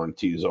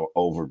warranty is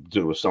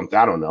overdue or something.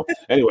 I don't know.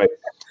 Anyway,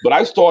 but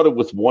I started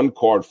with one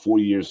card 4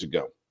 years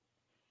ago.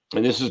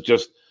 And this is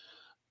just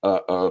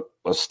a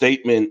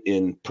statement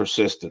in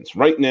persistence.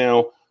 Right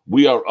now,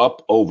 we are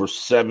up over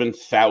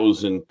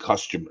 7,000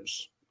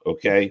 customers.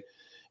 Okay.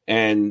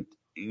 And,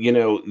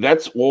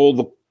 it's all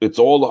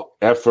the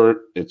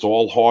effort. It's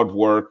all hard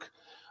work.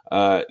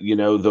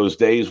 Those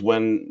days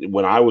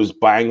when I was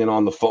banging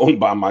on the phone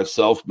by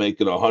myself,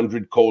 making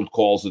 100 cold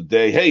calls a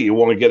day. Hey, you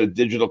want to get a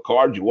digital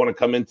card? You want to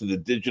come into the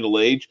digital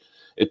age?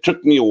 It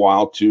took me a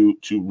while to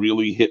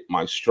really hit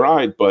my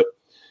stride. But,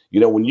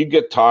 when you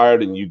get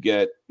tired and you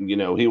get,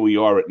 here we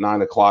are at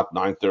 9 o'clock,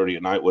 9:30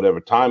 at night, whatever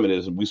time it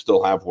is, and we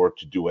still have work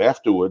to do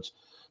afterwards.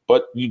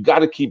 But you got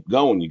to keep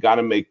going. You got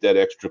to make that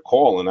extra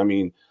call. And I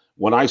mean,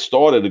 when I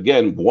started,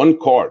 again, one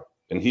card,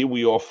 and here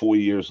we are 4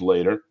 years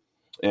later,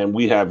 and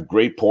we have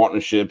great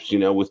partnerships,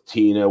 with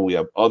Tina. We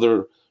have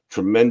other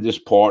tremendous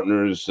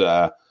partners.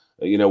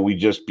 We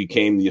just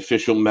became the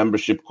official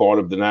membership card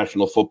of the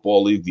National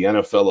Football League, the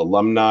NFL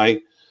alumni.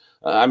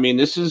 I mean,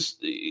 it's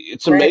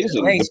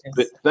amazing.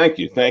 Thank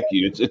you.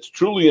 It's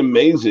truly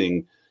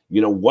amazing,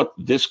 what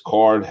this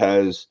card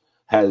has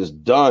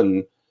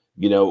done,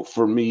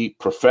 for me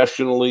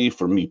professionally,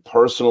 for me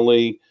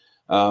personally.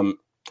 And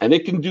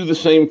it can do the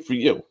same for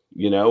you,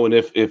 and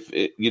if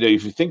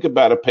you think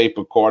about a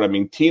paper card, I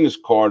mean, Tina's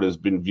card has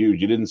been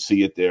viewed. You didn't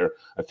see it there.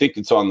 I think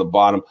it's on the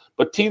bottom,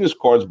 but Tina's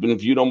card's been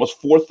viewed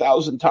almost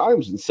 4,000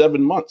 times in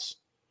 7 months.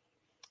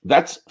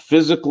 That's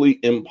physically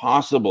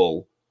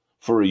impossible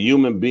for a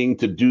human being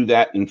to do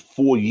that in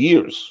 4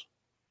 years.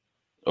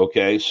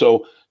 Okay.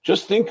 So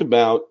just think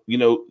about,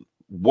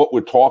 what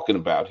we're talking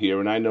about here.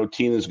 And I know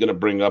Tina's going to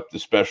bring up the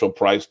special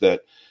price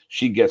that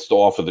she gets to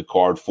offer the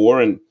card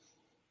for. And,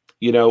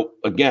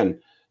 again,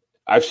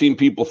 I've seen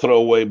people throw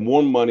away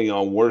more money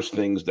on worse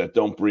things that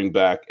don't bring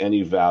back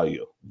any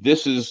value.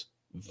 This is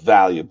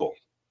valuable.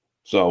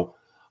 So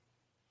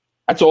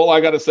that's all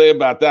I got to say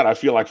about that. I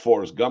feel like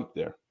Forrest Gump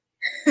there.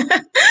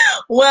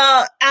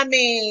 Well, I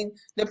mean,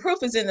 the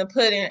proof is in the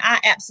pudding. I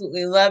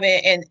absolutely love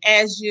it. And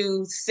as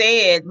you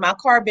said, my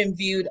card been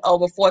viewed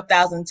over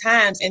 4,000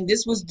 times. And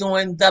this was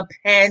during the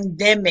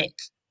pandemic,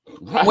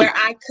 right, where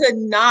I could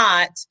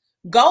not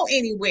go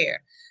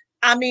anywhere.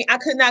 I mean, I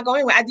could not go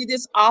anywhere. I did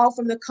this all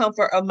from the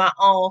comfort of my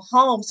own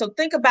home. So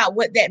think about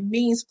what that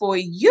means for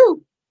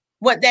you,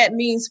 what that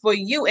means for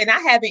you. And I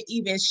haven't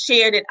even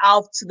shared it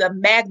off to the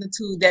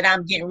magnitude that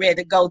I'm getting ready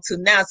to go to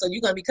now. So you're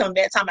going to be coming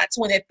back talking about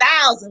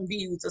 20,000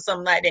 views or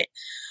something like that.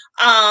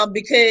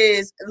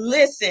 Because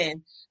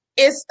listen,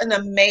 it's an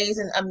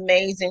amazing,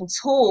 amazing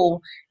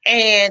tool.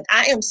 And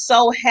I am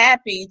so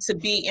happy to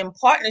be in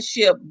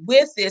partnership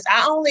with this.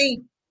 I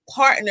only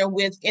partner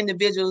with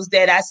individuals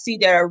that I see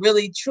that are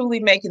really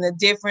truly making a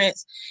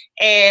difference,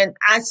 and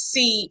I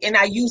see and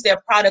I use their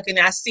product and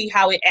I see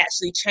how it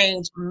actually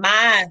changed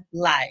my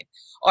life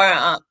or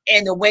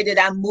and the way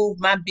that I move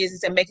my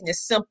business and making it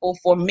simple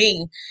for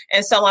me.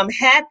 And so I'm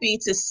happy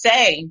to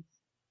say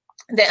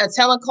that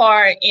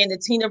IntelliCard and the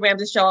Tina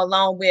Ramsey Show,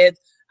 along with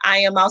I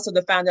am also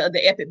the founder of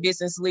the Epic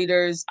Business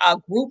Leaders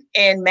group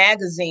and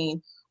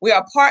magazine. We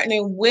are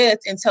partnering with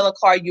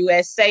IntelliCard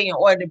USA in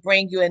order to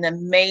bring you an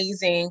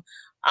amazing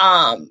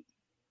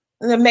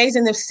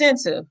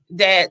incentive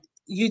that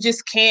you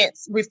just can't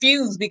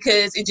refuse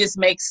because it just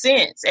makes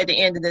sense at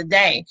the end of the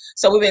day.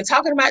 So we've been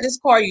talking about this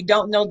card. You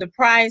don't know the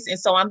price. And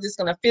so I'm just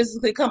going to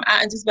physically come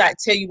out and just about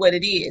tell you what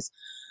it is.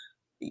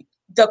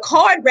 The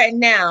card right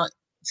now,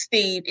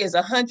 Steve, is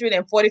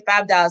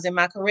 $145. Am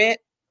I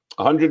correct?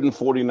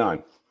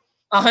 $149.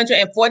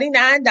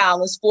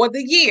 $149 for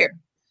the year.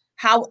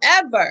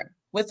 However,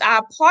 with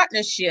our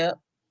partnership,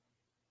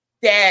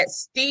 that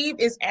Steve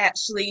is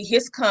actually,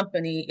 his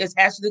company is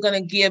actually going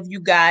to give you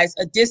guys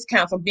a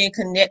discount for being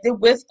connected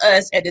with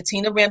us at the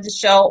Tina Ramsey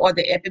Show or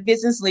the Epic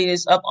Business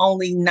Leaders of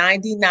only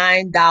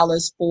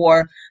 $99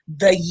 for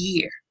the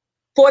year.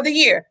 For the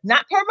year,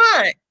 not per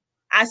month.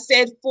 I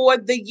said for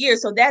the year.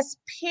 So that's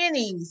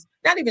pennies,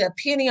 not even a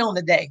penny on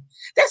a day.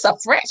 That's a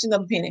fraction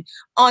of a penny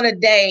on a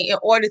day in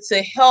order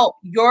to help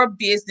your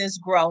business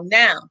grow.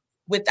 Now,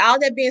 with all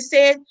that being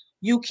said,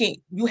 you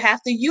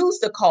have to use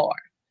the card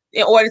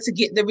in order to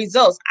get the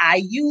results. I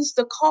use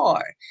the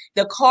card.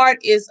 The card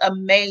is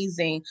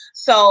amazing.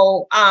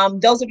 So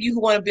those of you who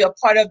want to be a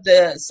part of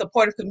the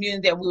supportive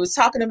community that we were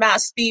talking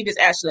about, Steve is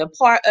actually a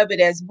part of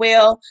it as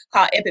well,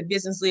 called Epic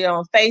Business Leader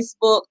on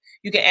Facebook.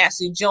 You can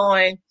actually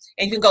join,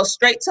 and you can go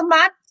straight to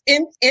my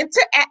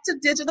interactive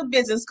digital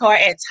business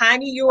card at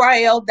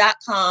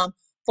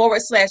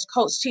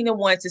tinyurl.com/Coach Tina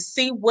 1 to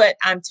see what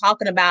I'm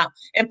talking about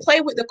and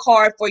play with the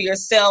card for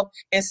yourself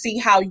and see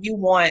how you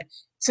want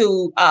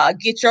to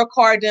get your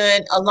card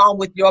done along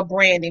with your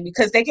branding,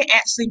 because they can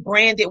actually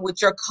brand it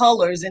with your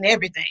colors and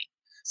everything.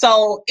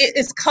 So it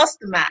is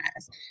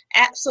customized.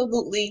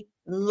 Absolutely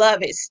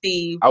love it,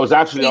 Steve. I was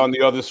actually on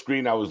the other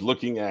screen. I was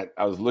looking at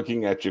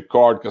your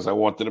card because I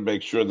wanted to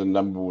make sure the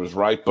number was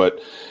right.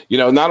 But,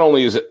 not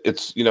only is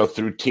it's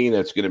through Tina,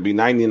 it's going to be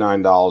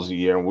 $99 a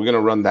year, and we're going to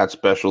run that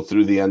special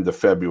through the end of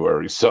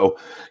February. So,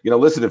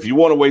 listen, if you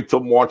want to wait till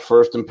March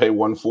 1st and pay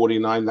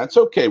 $149, that's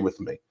okay with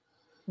me.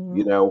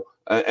 Mm-hmm.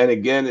 And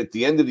again, at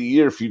the end of the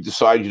year, if you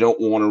decide you don't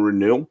want to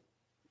renew,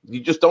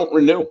 you just don't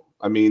renew.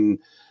 I mean,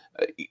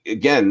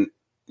 again,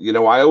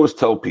 I always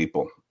tell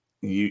people,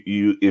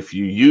 you if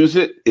you use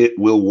it, it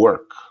will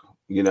work.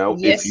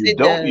 Yes, if you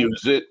don't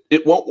use it,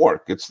 it won't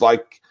work. It's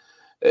like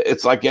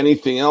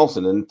anything else.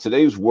 And in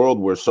today's world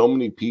where so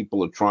many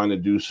people are trying to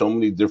do so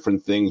many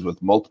different things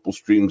with multiple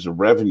streams of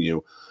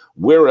revenue,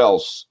 where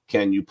else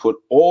can you put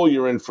all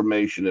your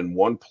information in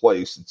one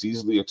place? It's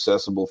easily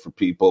accessible for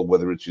people,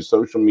 whether it's your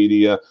social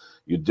media,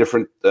 your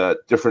different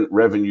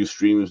revenue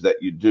streams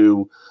that you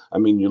do. I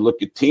mean, you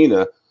look at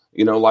Tina,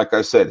 like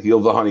I said,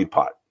 Heal the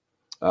Honeypot,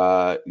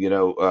 the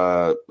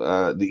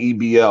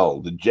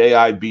EBL, the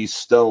JIB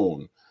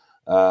Stone,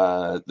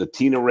 the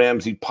Tina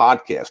Ramsey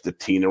podcast, the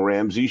Tina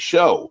Ramsey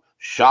Show,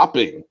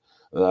 shopping,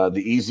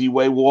 the Easy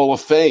Way Wall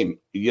of Fame.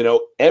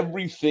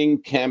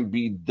 Everything can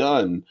be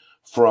done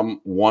from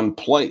one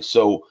place.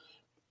 So,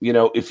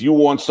 if you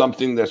want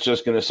something that's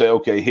just going to say,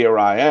 okay, here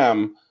I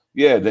am,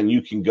 then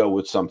you can go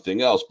with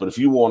something else. But if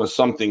you want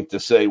something to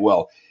say,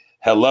 well,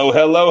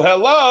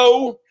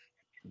 hello,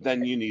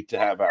 then you need to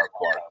have our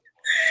card.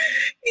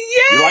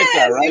 Yes. You like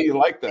that, right? You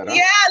like that, huh?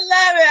 Yeah,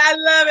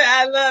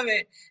 I love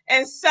it.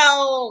 And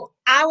so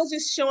I was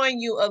just showing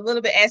you a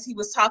little bit as he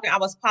was talking. I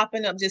was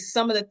popping up just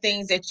some of the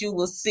things that you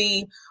will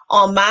see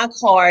on my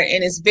card,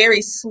 and it's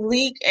very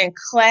sleek and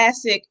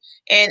classic,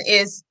 and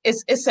it's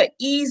an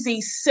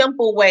easy,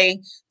 simple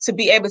way to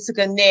be able to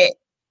connect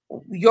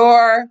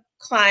your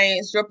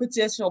clients, your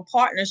potential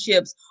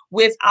partnerships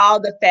with all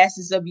the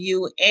facets of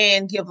you,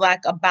 and give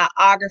like a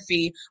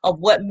biography of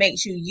what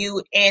makes you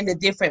you and the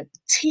different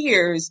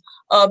tiers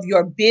of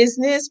your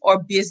business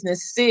or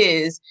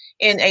businesses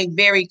in a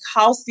very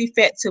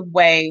cost-effective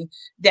way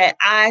that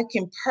I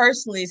can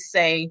personally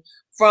say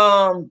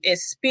from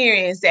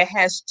experience that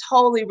has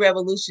totally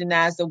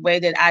revolutionized the way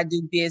that I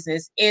do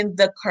business in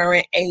the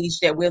current age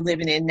that we're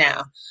living in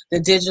now, the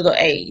digital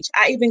age.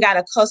 I even got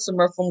a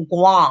customer from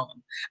Guam.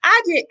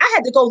 I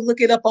had to go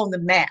look it up on the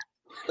map.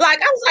 Like,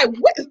 I was like,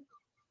 what?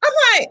 I'm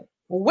like,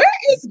 where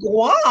is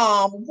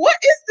Guam? What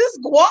is this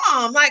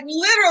Guam? Like,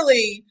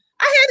 literally,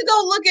 I had to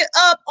go look it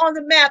up on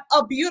the map,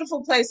 a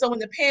beautiful place. So when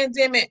the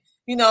pandemic,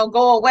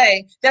 go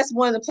away, that's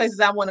one of the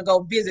places I want to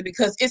go visit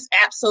because it's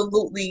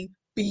absolutely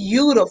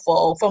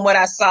beautiful from what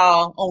I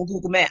saw on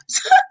Google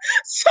Maps.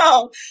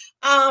 So,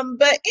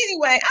 but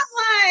anyway, I'm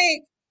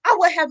like, I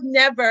would have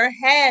never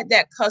had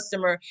that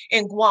customer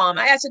in Guam.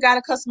 I actually got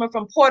a customer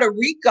from Puerto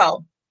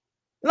Rico.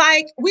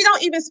 Like, we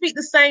don't even speak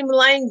the same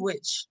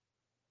language.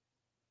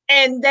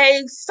 And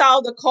they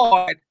saw the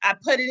card. I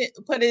put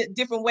it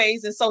different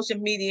ways in social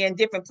media and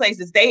different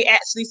places. They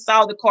actually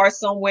saw the card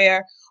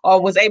somewhere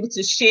or was able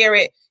to share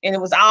it. And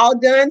it was all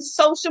done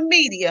social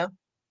media.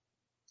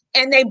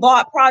 And they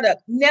bought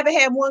product. Never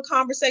had one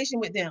conversation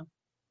with them.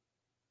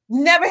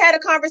 Never had a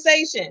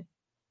conversation.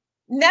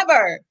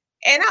 Never.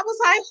 And I was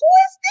like, who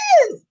is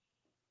this?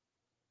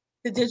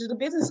 The digital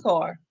business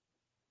card.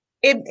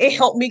 It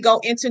helped me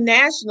go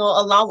international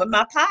along with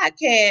my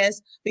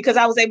podcast because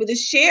I was able to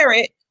share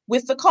it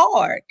with the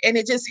card. And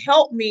it just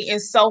helped me in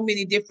so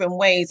many different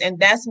ways. And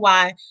that's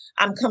why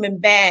I'm coming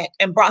back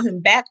and brought him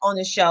back on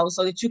the show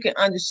so that you can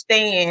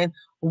understand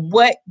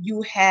what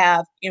you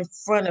have in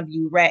front of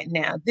you right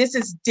now. This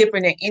is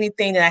different than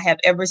anything that I have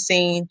ever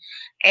seen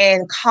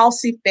and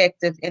cost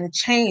effective and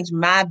change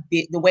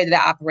the way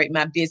that I operate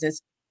my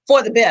business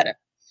for the better.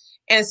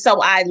 And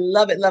so I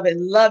love it, love it,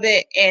 love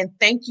it. And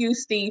thank you,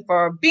 Steve,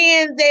 for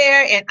being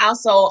there and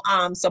also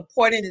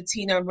supporting the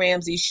Tina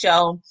Ramsey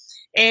Show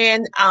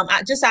and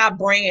just our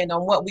brand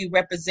on what we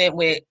represent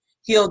with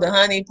Heal the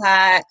Honey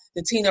Pot,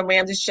 the Tina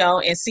Ramsey Show,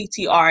 and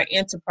CTR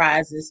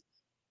Enterprises.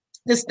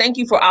 Just thank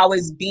you for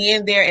always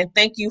being there, and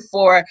thank you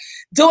for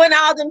doing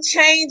all them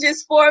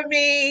changes for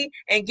me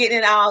and getting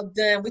it all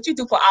done. What you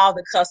do for all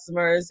the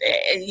customers,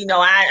 and,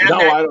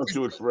 I don't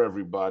do it for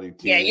everybody.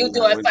 Tina. Yeah, you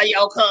do it for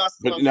your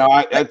customers.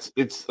 But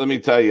it's. Let me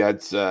tell you,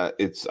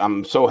 it's.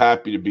 I'm so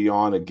happy to be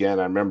on again.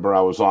 I remember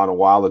I was on a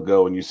while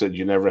ago, and you said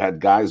you never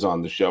had guys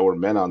on the show or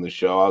men on the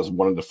show. I was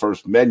one of the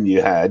first men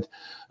you had.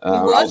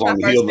 I was on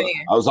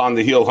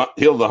the Heal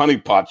the Honey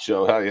Pot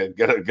show. Hell yeah,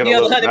 get a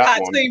Heal look the Honey at that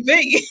Pot one.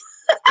 TV.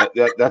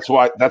 That's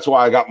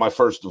why I got my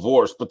first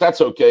divorce, but that's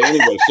okay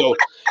anyway. So,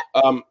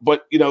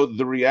 but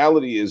the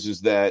reality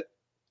is that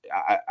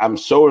I'm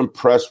so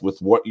impressed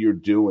with what you're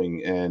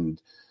doing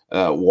and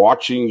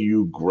watching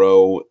you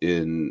grow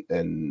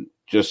and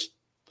just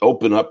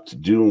open up to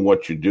doing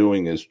what you're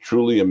doing is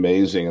truly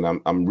amazing.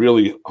 And I'm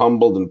really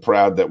humbled and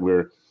proud that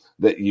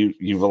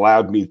you've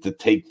allowed me to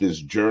take this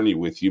journey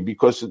with you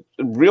because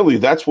really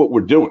that's what we're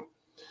doing.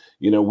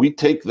 We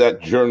take that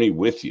journey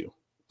with you.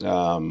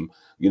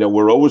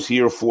 We're always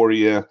here for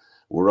you.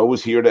 We're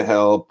always here to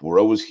help. We're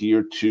always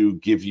here to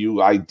give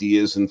you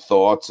ideas and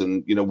thoughts.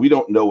 And, we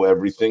don't know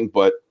everything,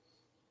 but,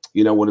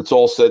 when it's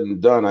all said and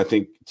done, I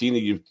think, Tina,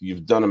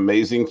 you've done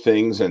amazing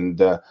things.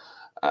 And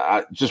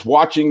just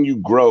watching you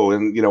grow.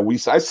 And,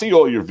 I see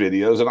all your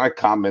videos and I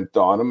comment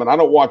on them. And I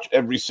don't watch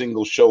every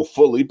single show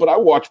fully, but I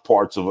watch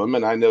parts of them.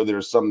 And I know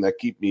there's some that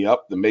keep me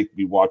up that make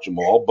me watch them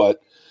all.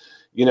 But,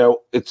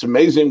 it's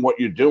amazing what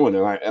you're doing.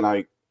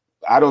 And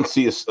I don't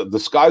see the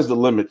sky's the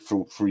limit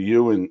for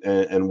you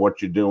and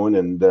what you're doing.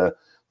 And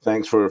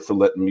thanks for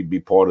letting me be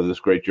part of this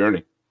great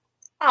journey.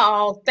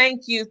 Oh,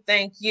 thank you.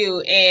 Thank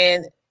you.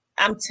 And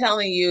I'm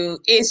telling you,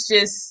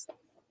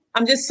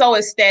 I'm just so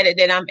ecstatic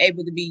that I'm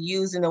able to be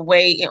used in a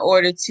way in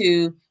order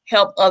to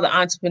help other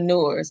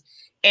entrepreneurs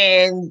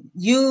and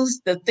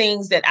use the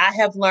things that I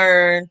have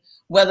learned,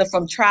 whether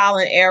from trial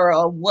and error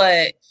or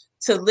what,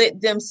 to let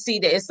them see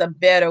that it's a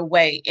better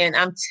way. And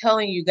I'm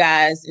telling you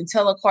guys,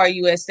 IntelliCard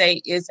USA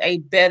is a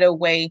better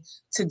way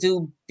to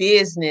do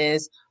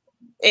business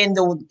in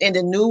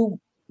the new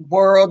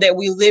world that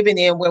we're living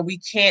in, where we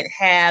can't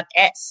have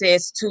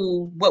access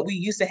to what we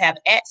used to have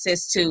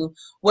access to.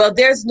 Well,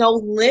 there's no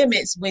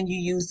limits when you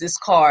use this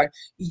card.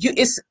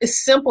 It's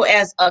as simple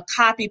as a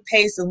copy,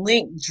 paste, a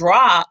link,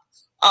 drop,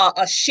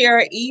 a share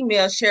an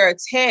email, share a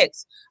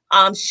text,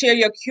 share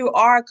your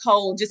QR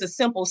code, just a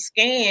simple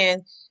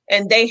scan,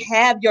 and they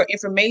have your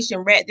information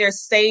right there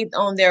saved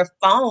on their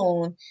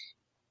phone.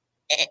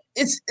 I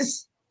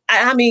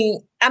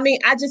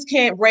just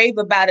can't rave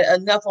about it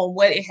enough on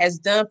what it has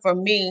done for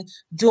me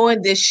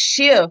during this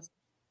shift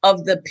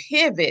of the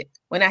pivot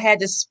when I had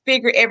to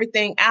figure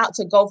everything out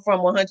to go from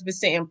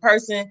 100% in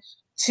person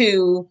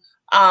to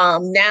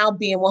now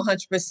being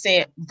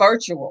 100%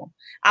 virtual.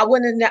 I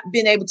wouldn't have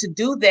been able to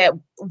do that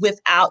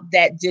without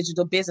that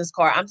digital business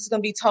card. I'm just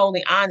going to be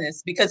totally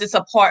honest because it's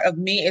a part of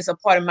me. It's a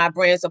part of my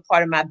brand. It's a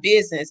part of my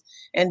business.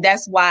 And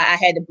that's why I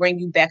had to bring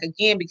you back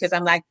again, because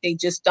I'm like, they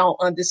just don't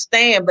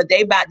understand, but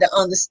they about to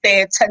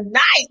understand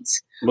tonight.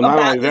 Well, not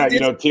only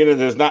that, Tina,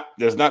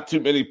 there's not too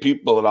many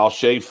people that I'll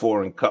shave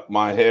for and cut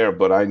my hair,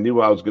 but I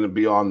knew I was going to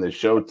be on this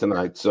show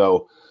tonight.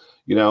 So,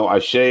 I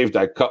shaved,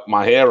 I cut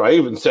my hair. I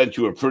even sent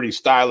you a pretty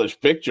stylish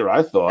picture,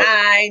 I thought.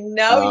 I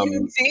know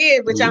you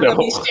did, which I'm going to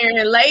be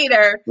sharing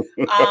later.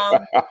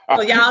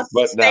 So y'all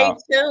stay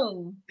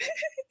tuned.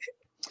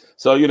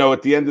 So,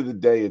 at the end of the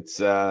day,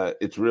 it's a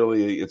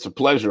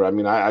pleasure. I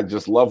mean, I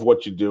just love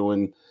what you're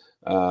doing.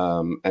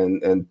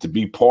 and to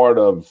be part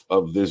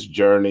of this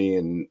journey.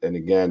 And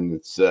again,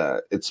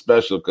 it's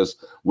special because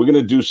we're going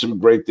to do some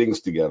great things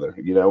together,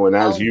 and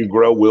as you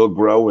grow, we'll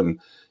grow, and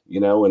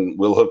and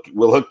we'll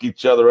hook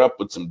each other up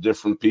with some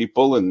different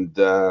people. And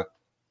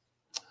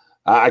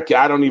I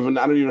don't even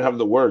have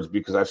the words,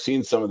 because I've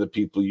seen some of the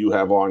people you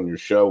have on your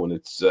show, and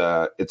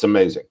it's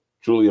amazing,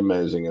 truly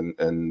amazing.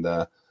 And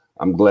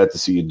I'm glad to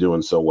see you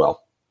doing so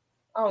well.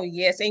 Oh,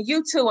 yes. And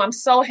you too. I'm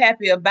so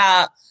happy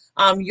about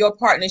your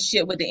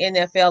partnership with the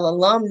NFL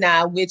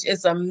alumni, which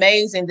is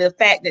amazing. The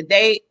fact that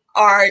they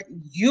are,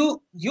 you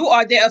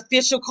are their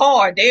official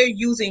card. They're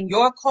using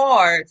your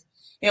card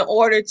in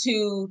order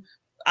to,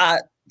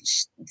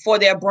 for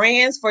their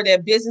brands, for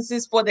their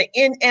businesses, for the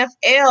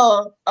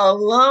NFL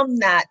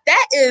alumni.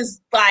 That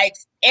is like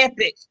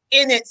epic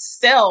in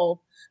itself,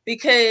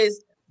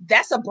 because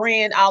that's a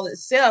brand all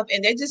itself,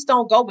 and they just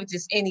don't go with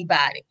just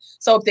anybody.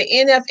 So if the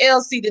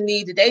NFL see the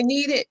need that they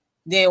need it,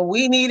 then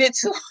we need it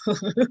too.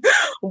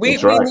 we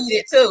need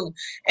it too.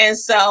 And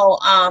so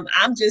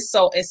I'm just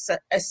so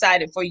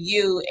excited for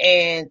you,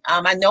 and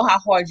I know how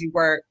hard you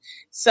work.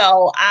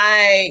 So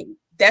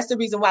that's the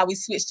reason why we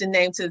switched the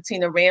name to the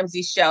Tina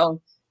Ramsey Show,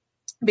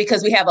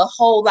 because we have a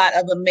whole lot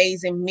of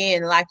amazing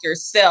men like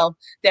yourself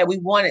that we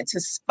wanted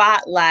to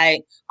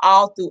spotlight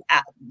all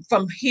throughout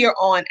from here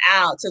on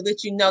out, to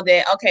let you know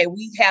that, okay,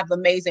 we have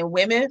amazing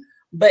women,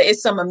 but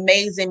it's some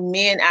amazing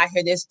men out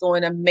here that's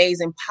doing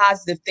amazing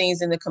positive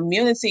things in the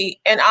community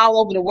and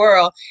all over the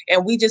world.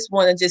 And we just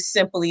want to just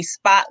simply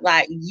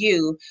spotlight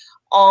you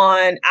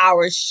on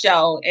our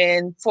show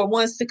and for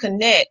once to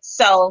connect.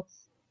 So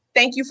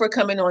thank you for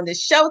coming on the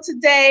show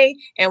today.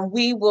 And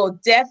we will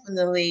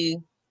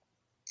definitely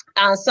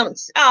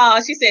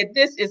she said,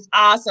 this is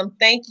awesome.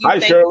 Thank you. Hi,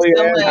 Thank Shirley you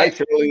so Ann. much. Hi,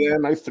 Shirley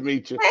Ann. Nice to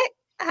meet you. Hey,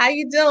 how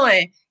you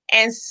doing?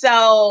 And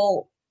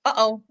so,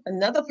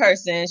 another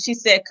person. She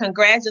said,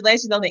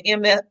 congratulations on the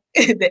NFL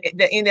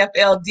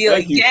deal.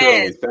 Thank you, yes.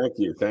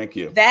 Shirley. Thank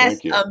you.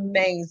 That's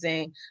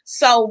amazing.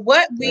 So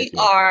what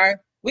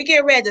we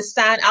get ready to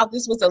sign out.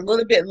 This was a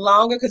little bit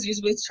longer because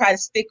usually we try to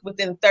stick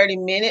within 30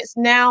 minutes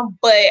now,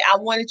 but I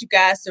wanted you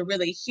guys to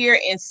really hear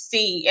and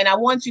see, and I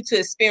want you to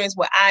experience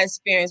what I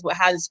experienced with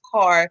how this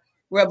car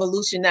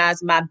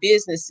revolutionized my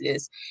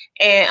businesses.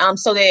 And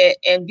so that,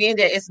 and being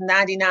that it's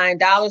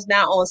 $99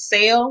 now on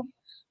sale,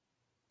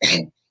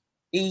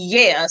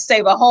 yeah,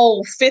 save a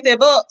whole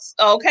 $50.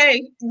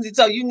 Okay.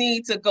 So you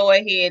need to go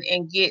ahead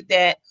and get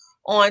that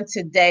on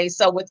today.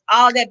 So with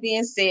all that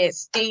being said,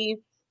 Steve,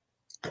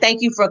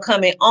 thank you for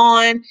coming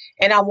on.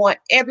 And I want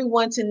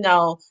everyone to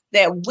know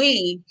that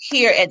we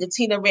here at the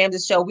Tina Ramsey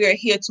Show, we're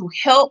here to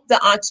help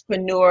the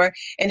entrepreneur.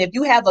 And if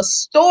you have a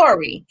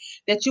story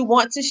that you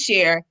want to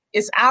share,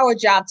 it's our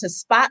job to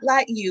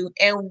spotlight you.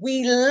 And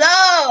we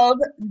love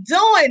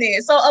doing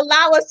it. So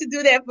allow us to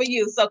do that for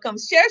you. So come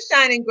share,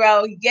 shine, and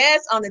grow.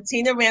 Yes, on the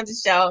Tina Ramsey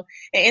Show,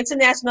 an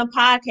international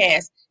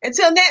podcast.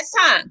 Until next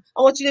time,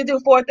 I want you to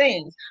do 4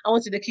 things. I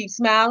want you to keep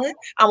smiling.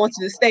 I want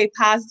you to stay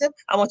positive.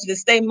 I want you to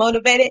stay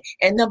motivated.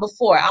 And number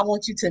 4, I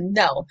want you to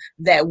know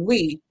that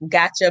we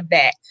got your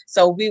back.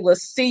 So we will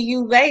see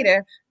you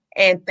later.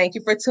 And thank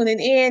you for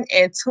tuning in,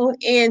 and tune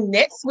in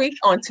next week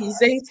on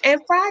Tuesdays and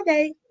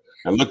Fridays.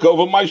 And look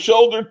over my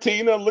shoulder,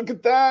 Tina. Look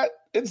at that.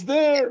 It's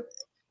there. And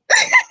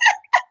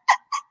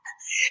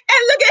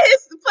look at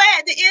his play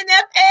at the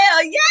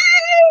NFL. Yay!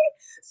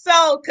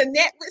 So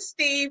connect with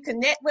Steve,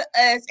 connect with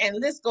us, and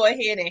let's go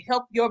ahead and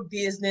help your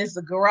business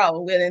grow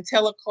with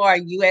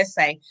IntelliCard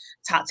USA.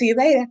 Talk to you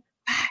later.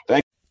 Bye.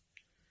 Thank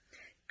you.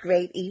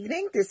 Great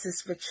evening. This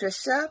is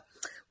Patricia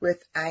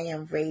with I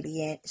Am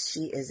Radiant.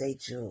 She is a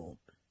jewel.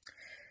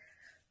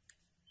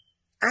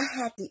 I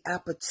had the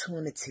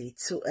opportunity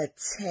to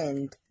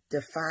attend the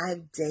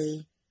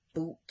 5-day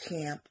boot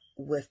camp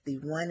with the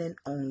one and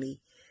only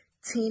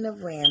Tina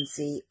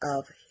Ramsey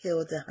of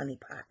Hilda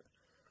Honeypot.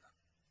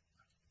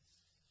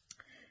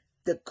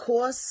 The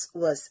course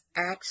was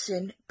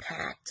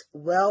action-packed,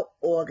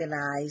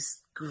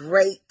 well-organized,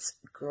 great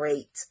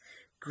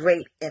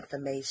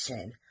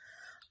information.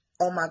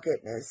 Oh my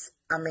goodness.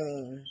 I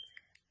mean,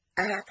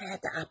 I have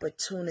had the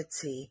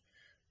opportunity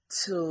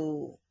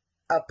to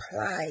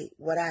apply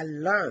what I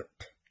learned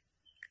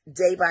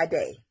day by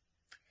day.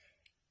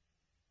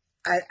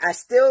 I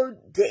still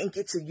didn't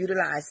get to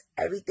utilize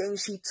everything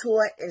she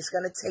taught, and it's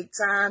going to take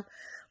time.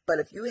 But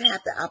if you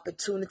have the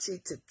opportunity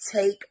to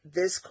take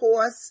this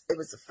course, it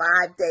was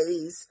 5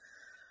 days,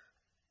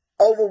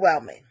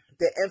 overwhelming.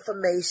 The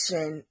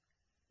information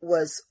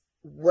was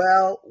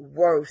well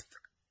worth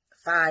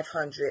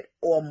 $500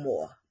 or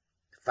more.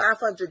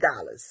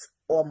 $500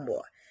 or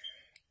more.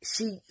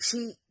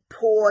 She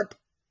poured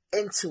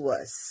into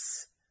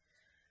us.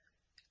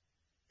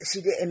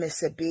 She didn't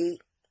miss a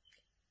beat.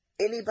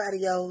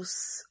 Anybody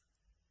else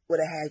would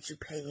have had you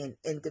paying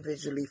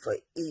individually for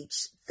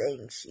each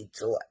thing she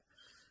taught.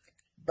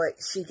 But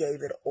she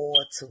gave it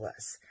all to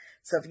us.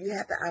 So if you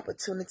have the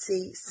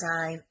opportunity,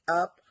 sign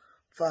up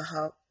for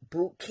her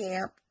boot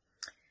camp.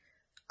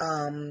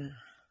 You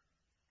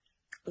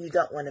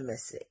don't want to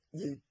miss it.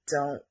 You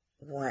don't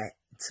want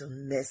to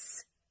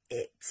miss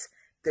it.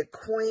 The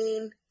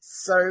Queen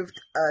served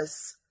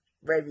us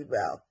very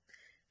well.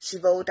 She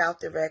rolled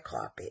out the red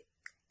carpet.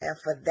 And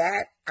for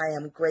that, I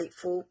am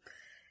grateful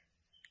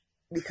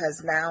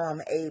because now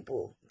I'm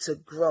able to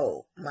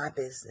grow my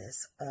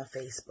business on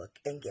Facebook.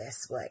 And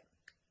guess what?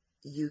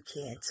 You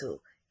can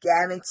too.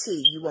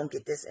 Guarantee you won't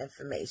get this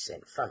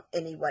information from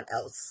anyone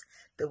else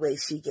the way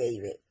she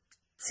gave it.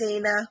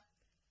 Tina,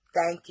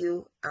 thank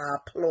you. I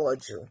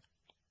applaud you.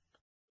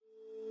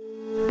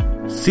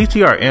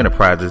 CTR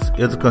Enterprises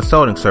is a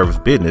consulting service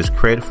business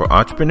created for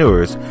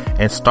entrepreneurs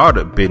and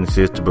startup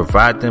businesses to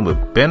provide them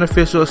with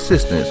beneficial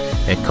assistance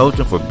and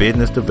coaching for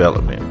business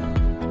development.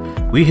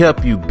 We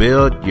help you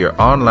build your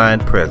online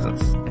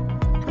presence.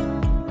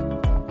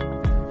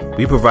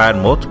 We provide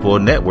multiple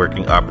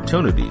networking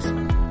opportunities.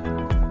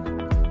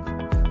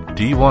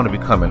 Do you want to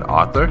become an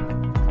author?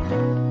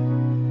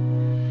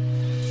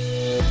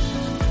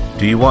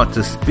 Do you want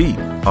to speak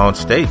on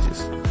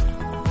stages?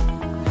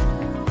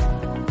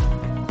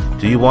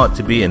 Do you want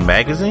to be in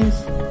magazines?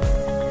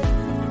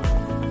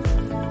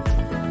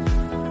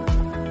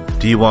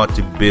 Do you want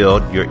to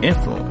build your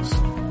influence?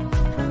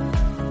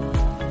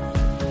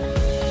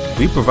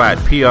 We provide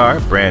PR,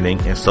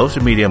 branding, and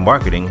social media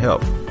marketing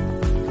help.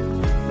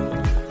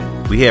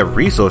 We have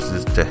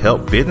resources to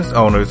help business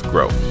owners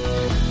grow.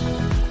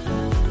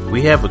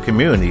 We have a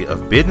community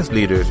of business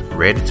leaders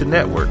ready to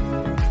network.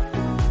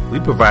 We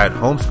provide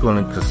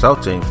homeschooling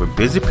consulting for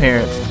busy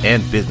parents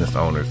and business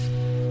owners.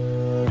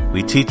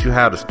 We teach you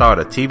how to start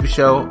a TV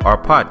show or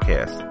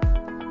podcast.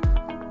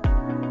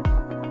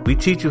 We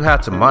teach you how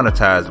to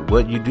monetize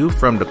what you do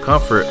from the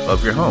comfort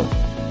of your home.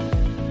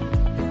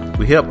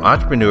 We help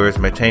entrepreneurs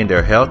maintain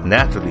their health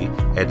naturally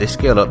as they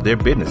scale up their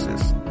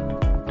businesses.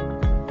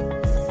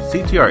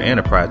 CTR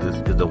Enterprises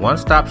is the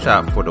one-stop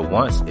shop for the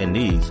wants and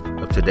needs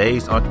of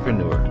today's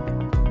entrepreneur.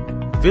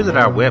 Visit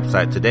our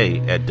website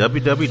today at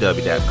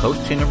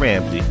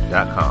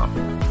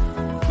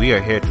www.CoachTinaRamsey.com. We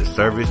are here to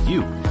service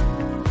you.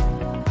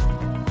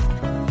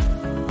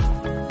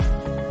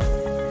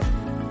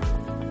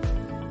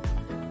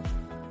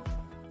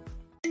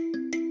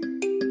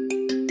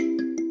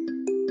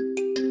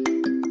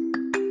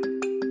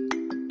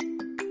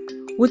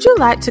 Would you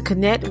like to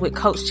connect with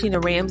Coach Tina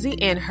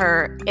Ramsey and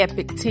her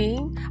epic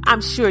team?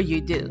 I'm sure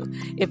you do.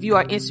 If you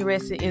are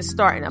interested in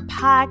starting a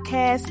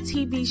podcast,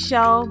 TV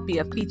show, be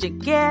a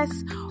featured guest,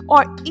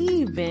 or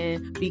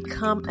even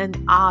become an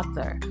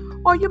author,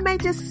 or you may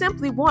just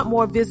simply want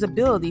more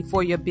visibility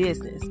for your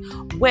business,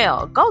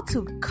 well, go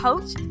to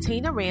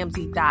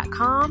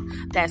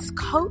CoachTinaRamsey.com. That's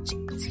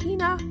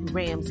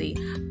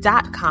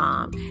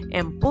CoachTinaRamsey.com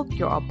and book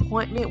your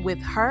appointment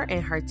with her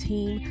and her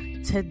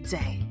team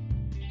today.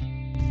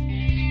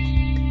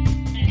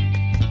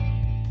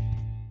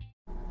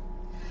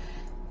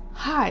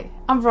 Hi,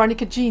 I'm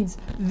Veronica Jeans,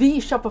 the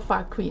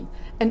Shopify Queen,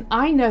 and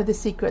I know the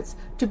secrets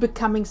to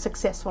becoming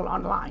successful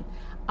online.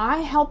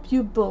 I help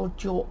you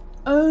build your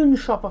own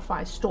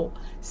Shopify store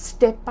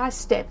step by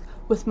step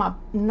with my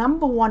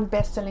 #1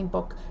 best-selling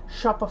book,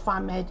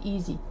 Shopify Made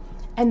Easy.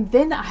 And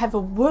then I have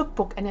a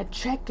workbook and a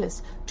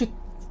checklist to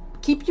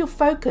keep you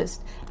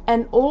focused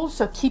and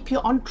also keep you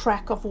on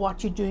track of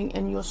what you're doing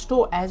in your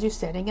store as you're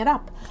setting it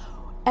up.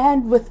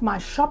 And with my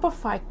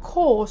Shopify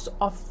course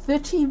of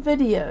 30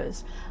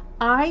 videos,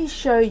 I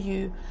show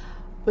you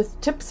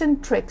with tips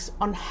and tricks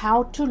on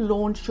how to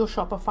launch your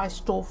Shopify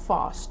store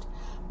fast.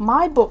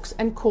 My books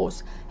and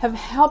course have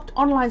helped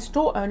online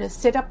store owners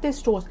set up their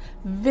stores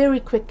very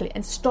quickly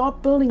and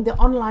start building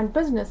their online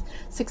business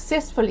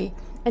successfully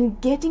and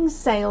getting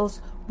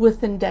sales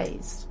within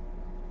days.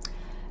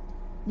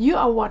 You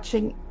are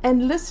watching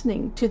and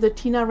listening to the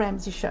Tina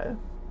Ramsey Show.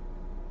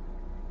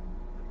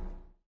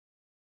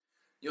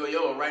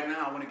 Yo, right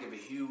now I want to give a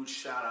huge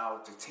shout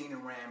out to Tina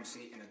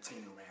Ramsey and the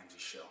Tina Ramsey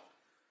Show.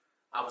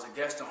 I was a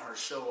guest on her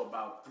show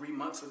about 3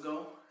 months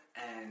ago,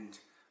 and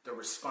the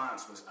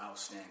response was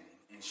outstanding.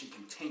 And she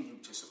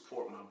continued to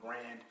support my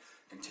brand,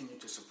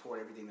 continued to support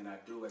everything that I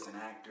do as an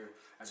actor,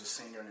 as a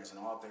singer, and as an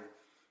author.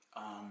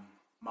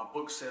 My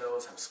book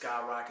sales have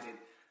skyrocketed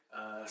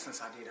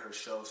since I did her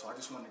show, so I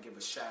just want to give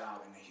a shout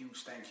out and a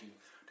huge thank you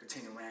to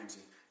Tina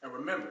Ramsey. And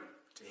remember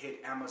to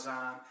hit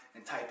Amazon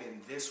and type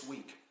in "this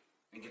week"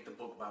 and get the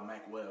book by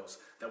Mac Wells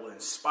that will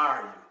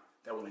inspire you,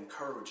 that will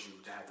encourage you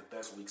to have the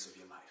best weeks of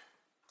your life.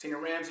 Tina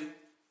Ramsey,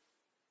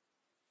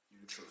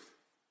 you're the truth.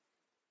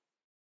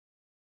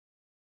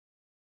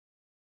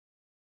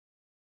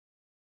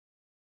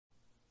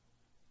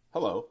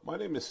 Hello, my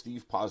name is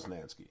Steve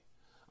Poznansky.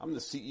 I'm the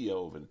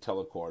CEO of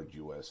IntelliCard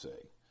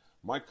USA.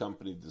 My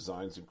company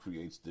designs and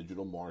creates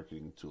digital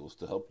marketing tools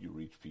to help you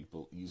reach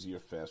people easier,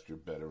 faster,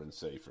 better, and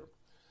safer.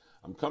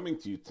 I'm coming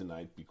to you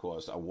tonight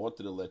because I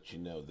wanted to let you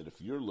know that if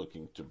you're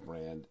looking to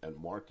brand and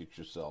market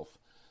yourself,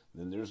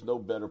 then there's no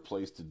better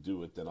place to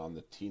do it than on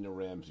the Tina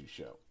Ramsey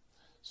Show.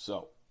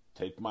 So,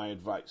 take my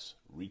advice.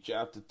 Reach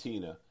out to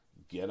Tina,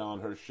 get on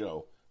her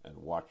show, and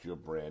watch your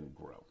brand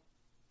grow.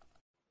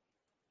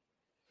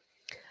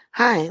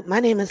 Hi, my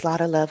name is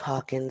Lotta Love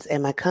Hawkins,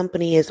 and my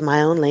company is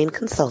My Own Lane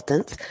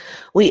Consultants.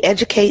 We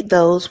educate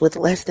those with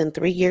less than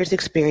 3 years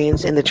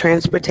experience in the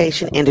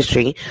transportation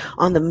industry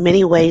on the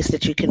many ways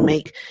that you can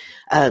make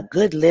a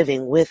good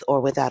living with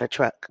or without a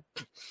truck.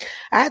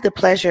 I had the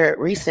pleasure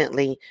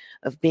recently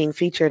of being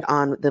featured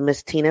on the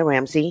Miss Tina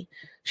Ramsey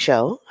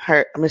show.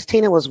 Miss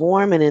Tina was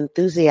warm and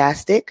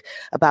enthusiastic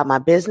about my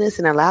business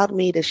and allowed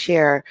me to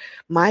share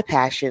my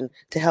passion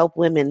to help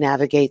women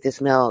navigate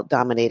this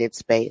male-dominated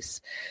space.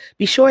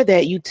 Be sure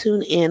that you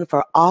tune in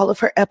for all of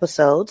her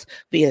episodes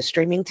via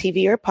streaming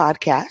TV or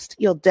podcast.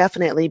 You'll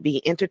definitely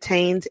be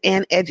entertained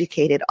and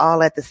educated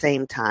all at the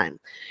same time.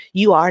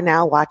 You are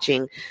now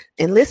watching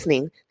and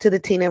listening to the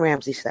Tina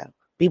Ramsey Show.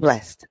 Be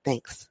blessed.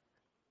 Thanks.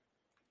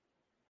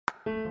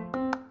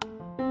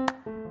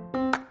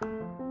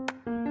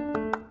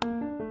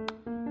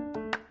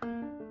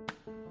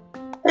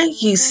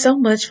 Thank you so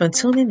much for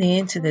tuning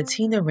in to the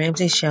Tina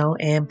Ramsey Show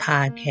and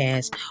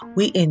podcast.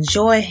 We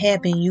enjoy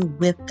having you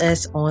with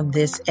us on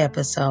this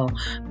episode.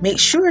 Make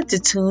sure to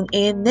tune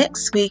in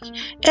next week,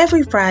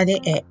 every Friday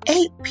at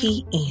 8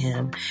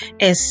 p.m.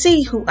 and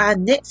see who our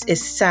next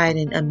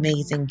exciting,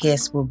 amazing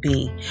guest will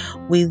be.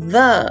 We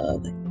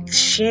love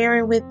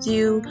sharing with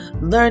you,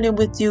 learning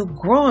with you,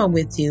 growing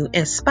with you,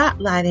 and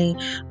spotlighting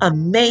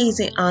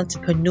amazing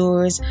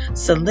entrepreneurs,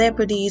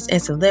 celebrities,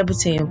 and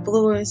celebrity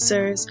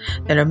influencers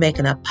that are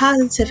making a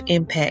positive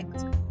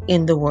impact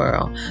in the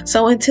world.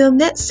 So until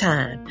next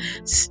time,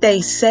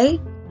 stay safe,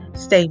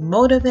 stay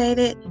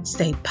motivated,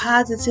 stay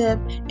positive,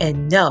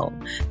 and know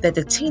that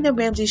the Tina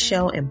Ramsey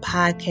Show and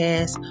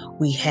podcast,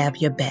 we have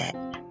your back.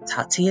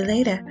 Talk to you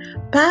later.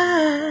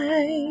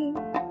 Bye.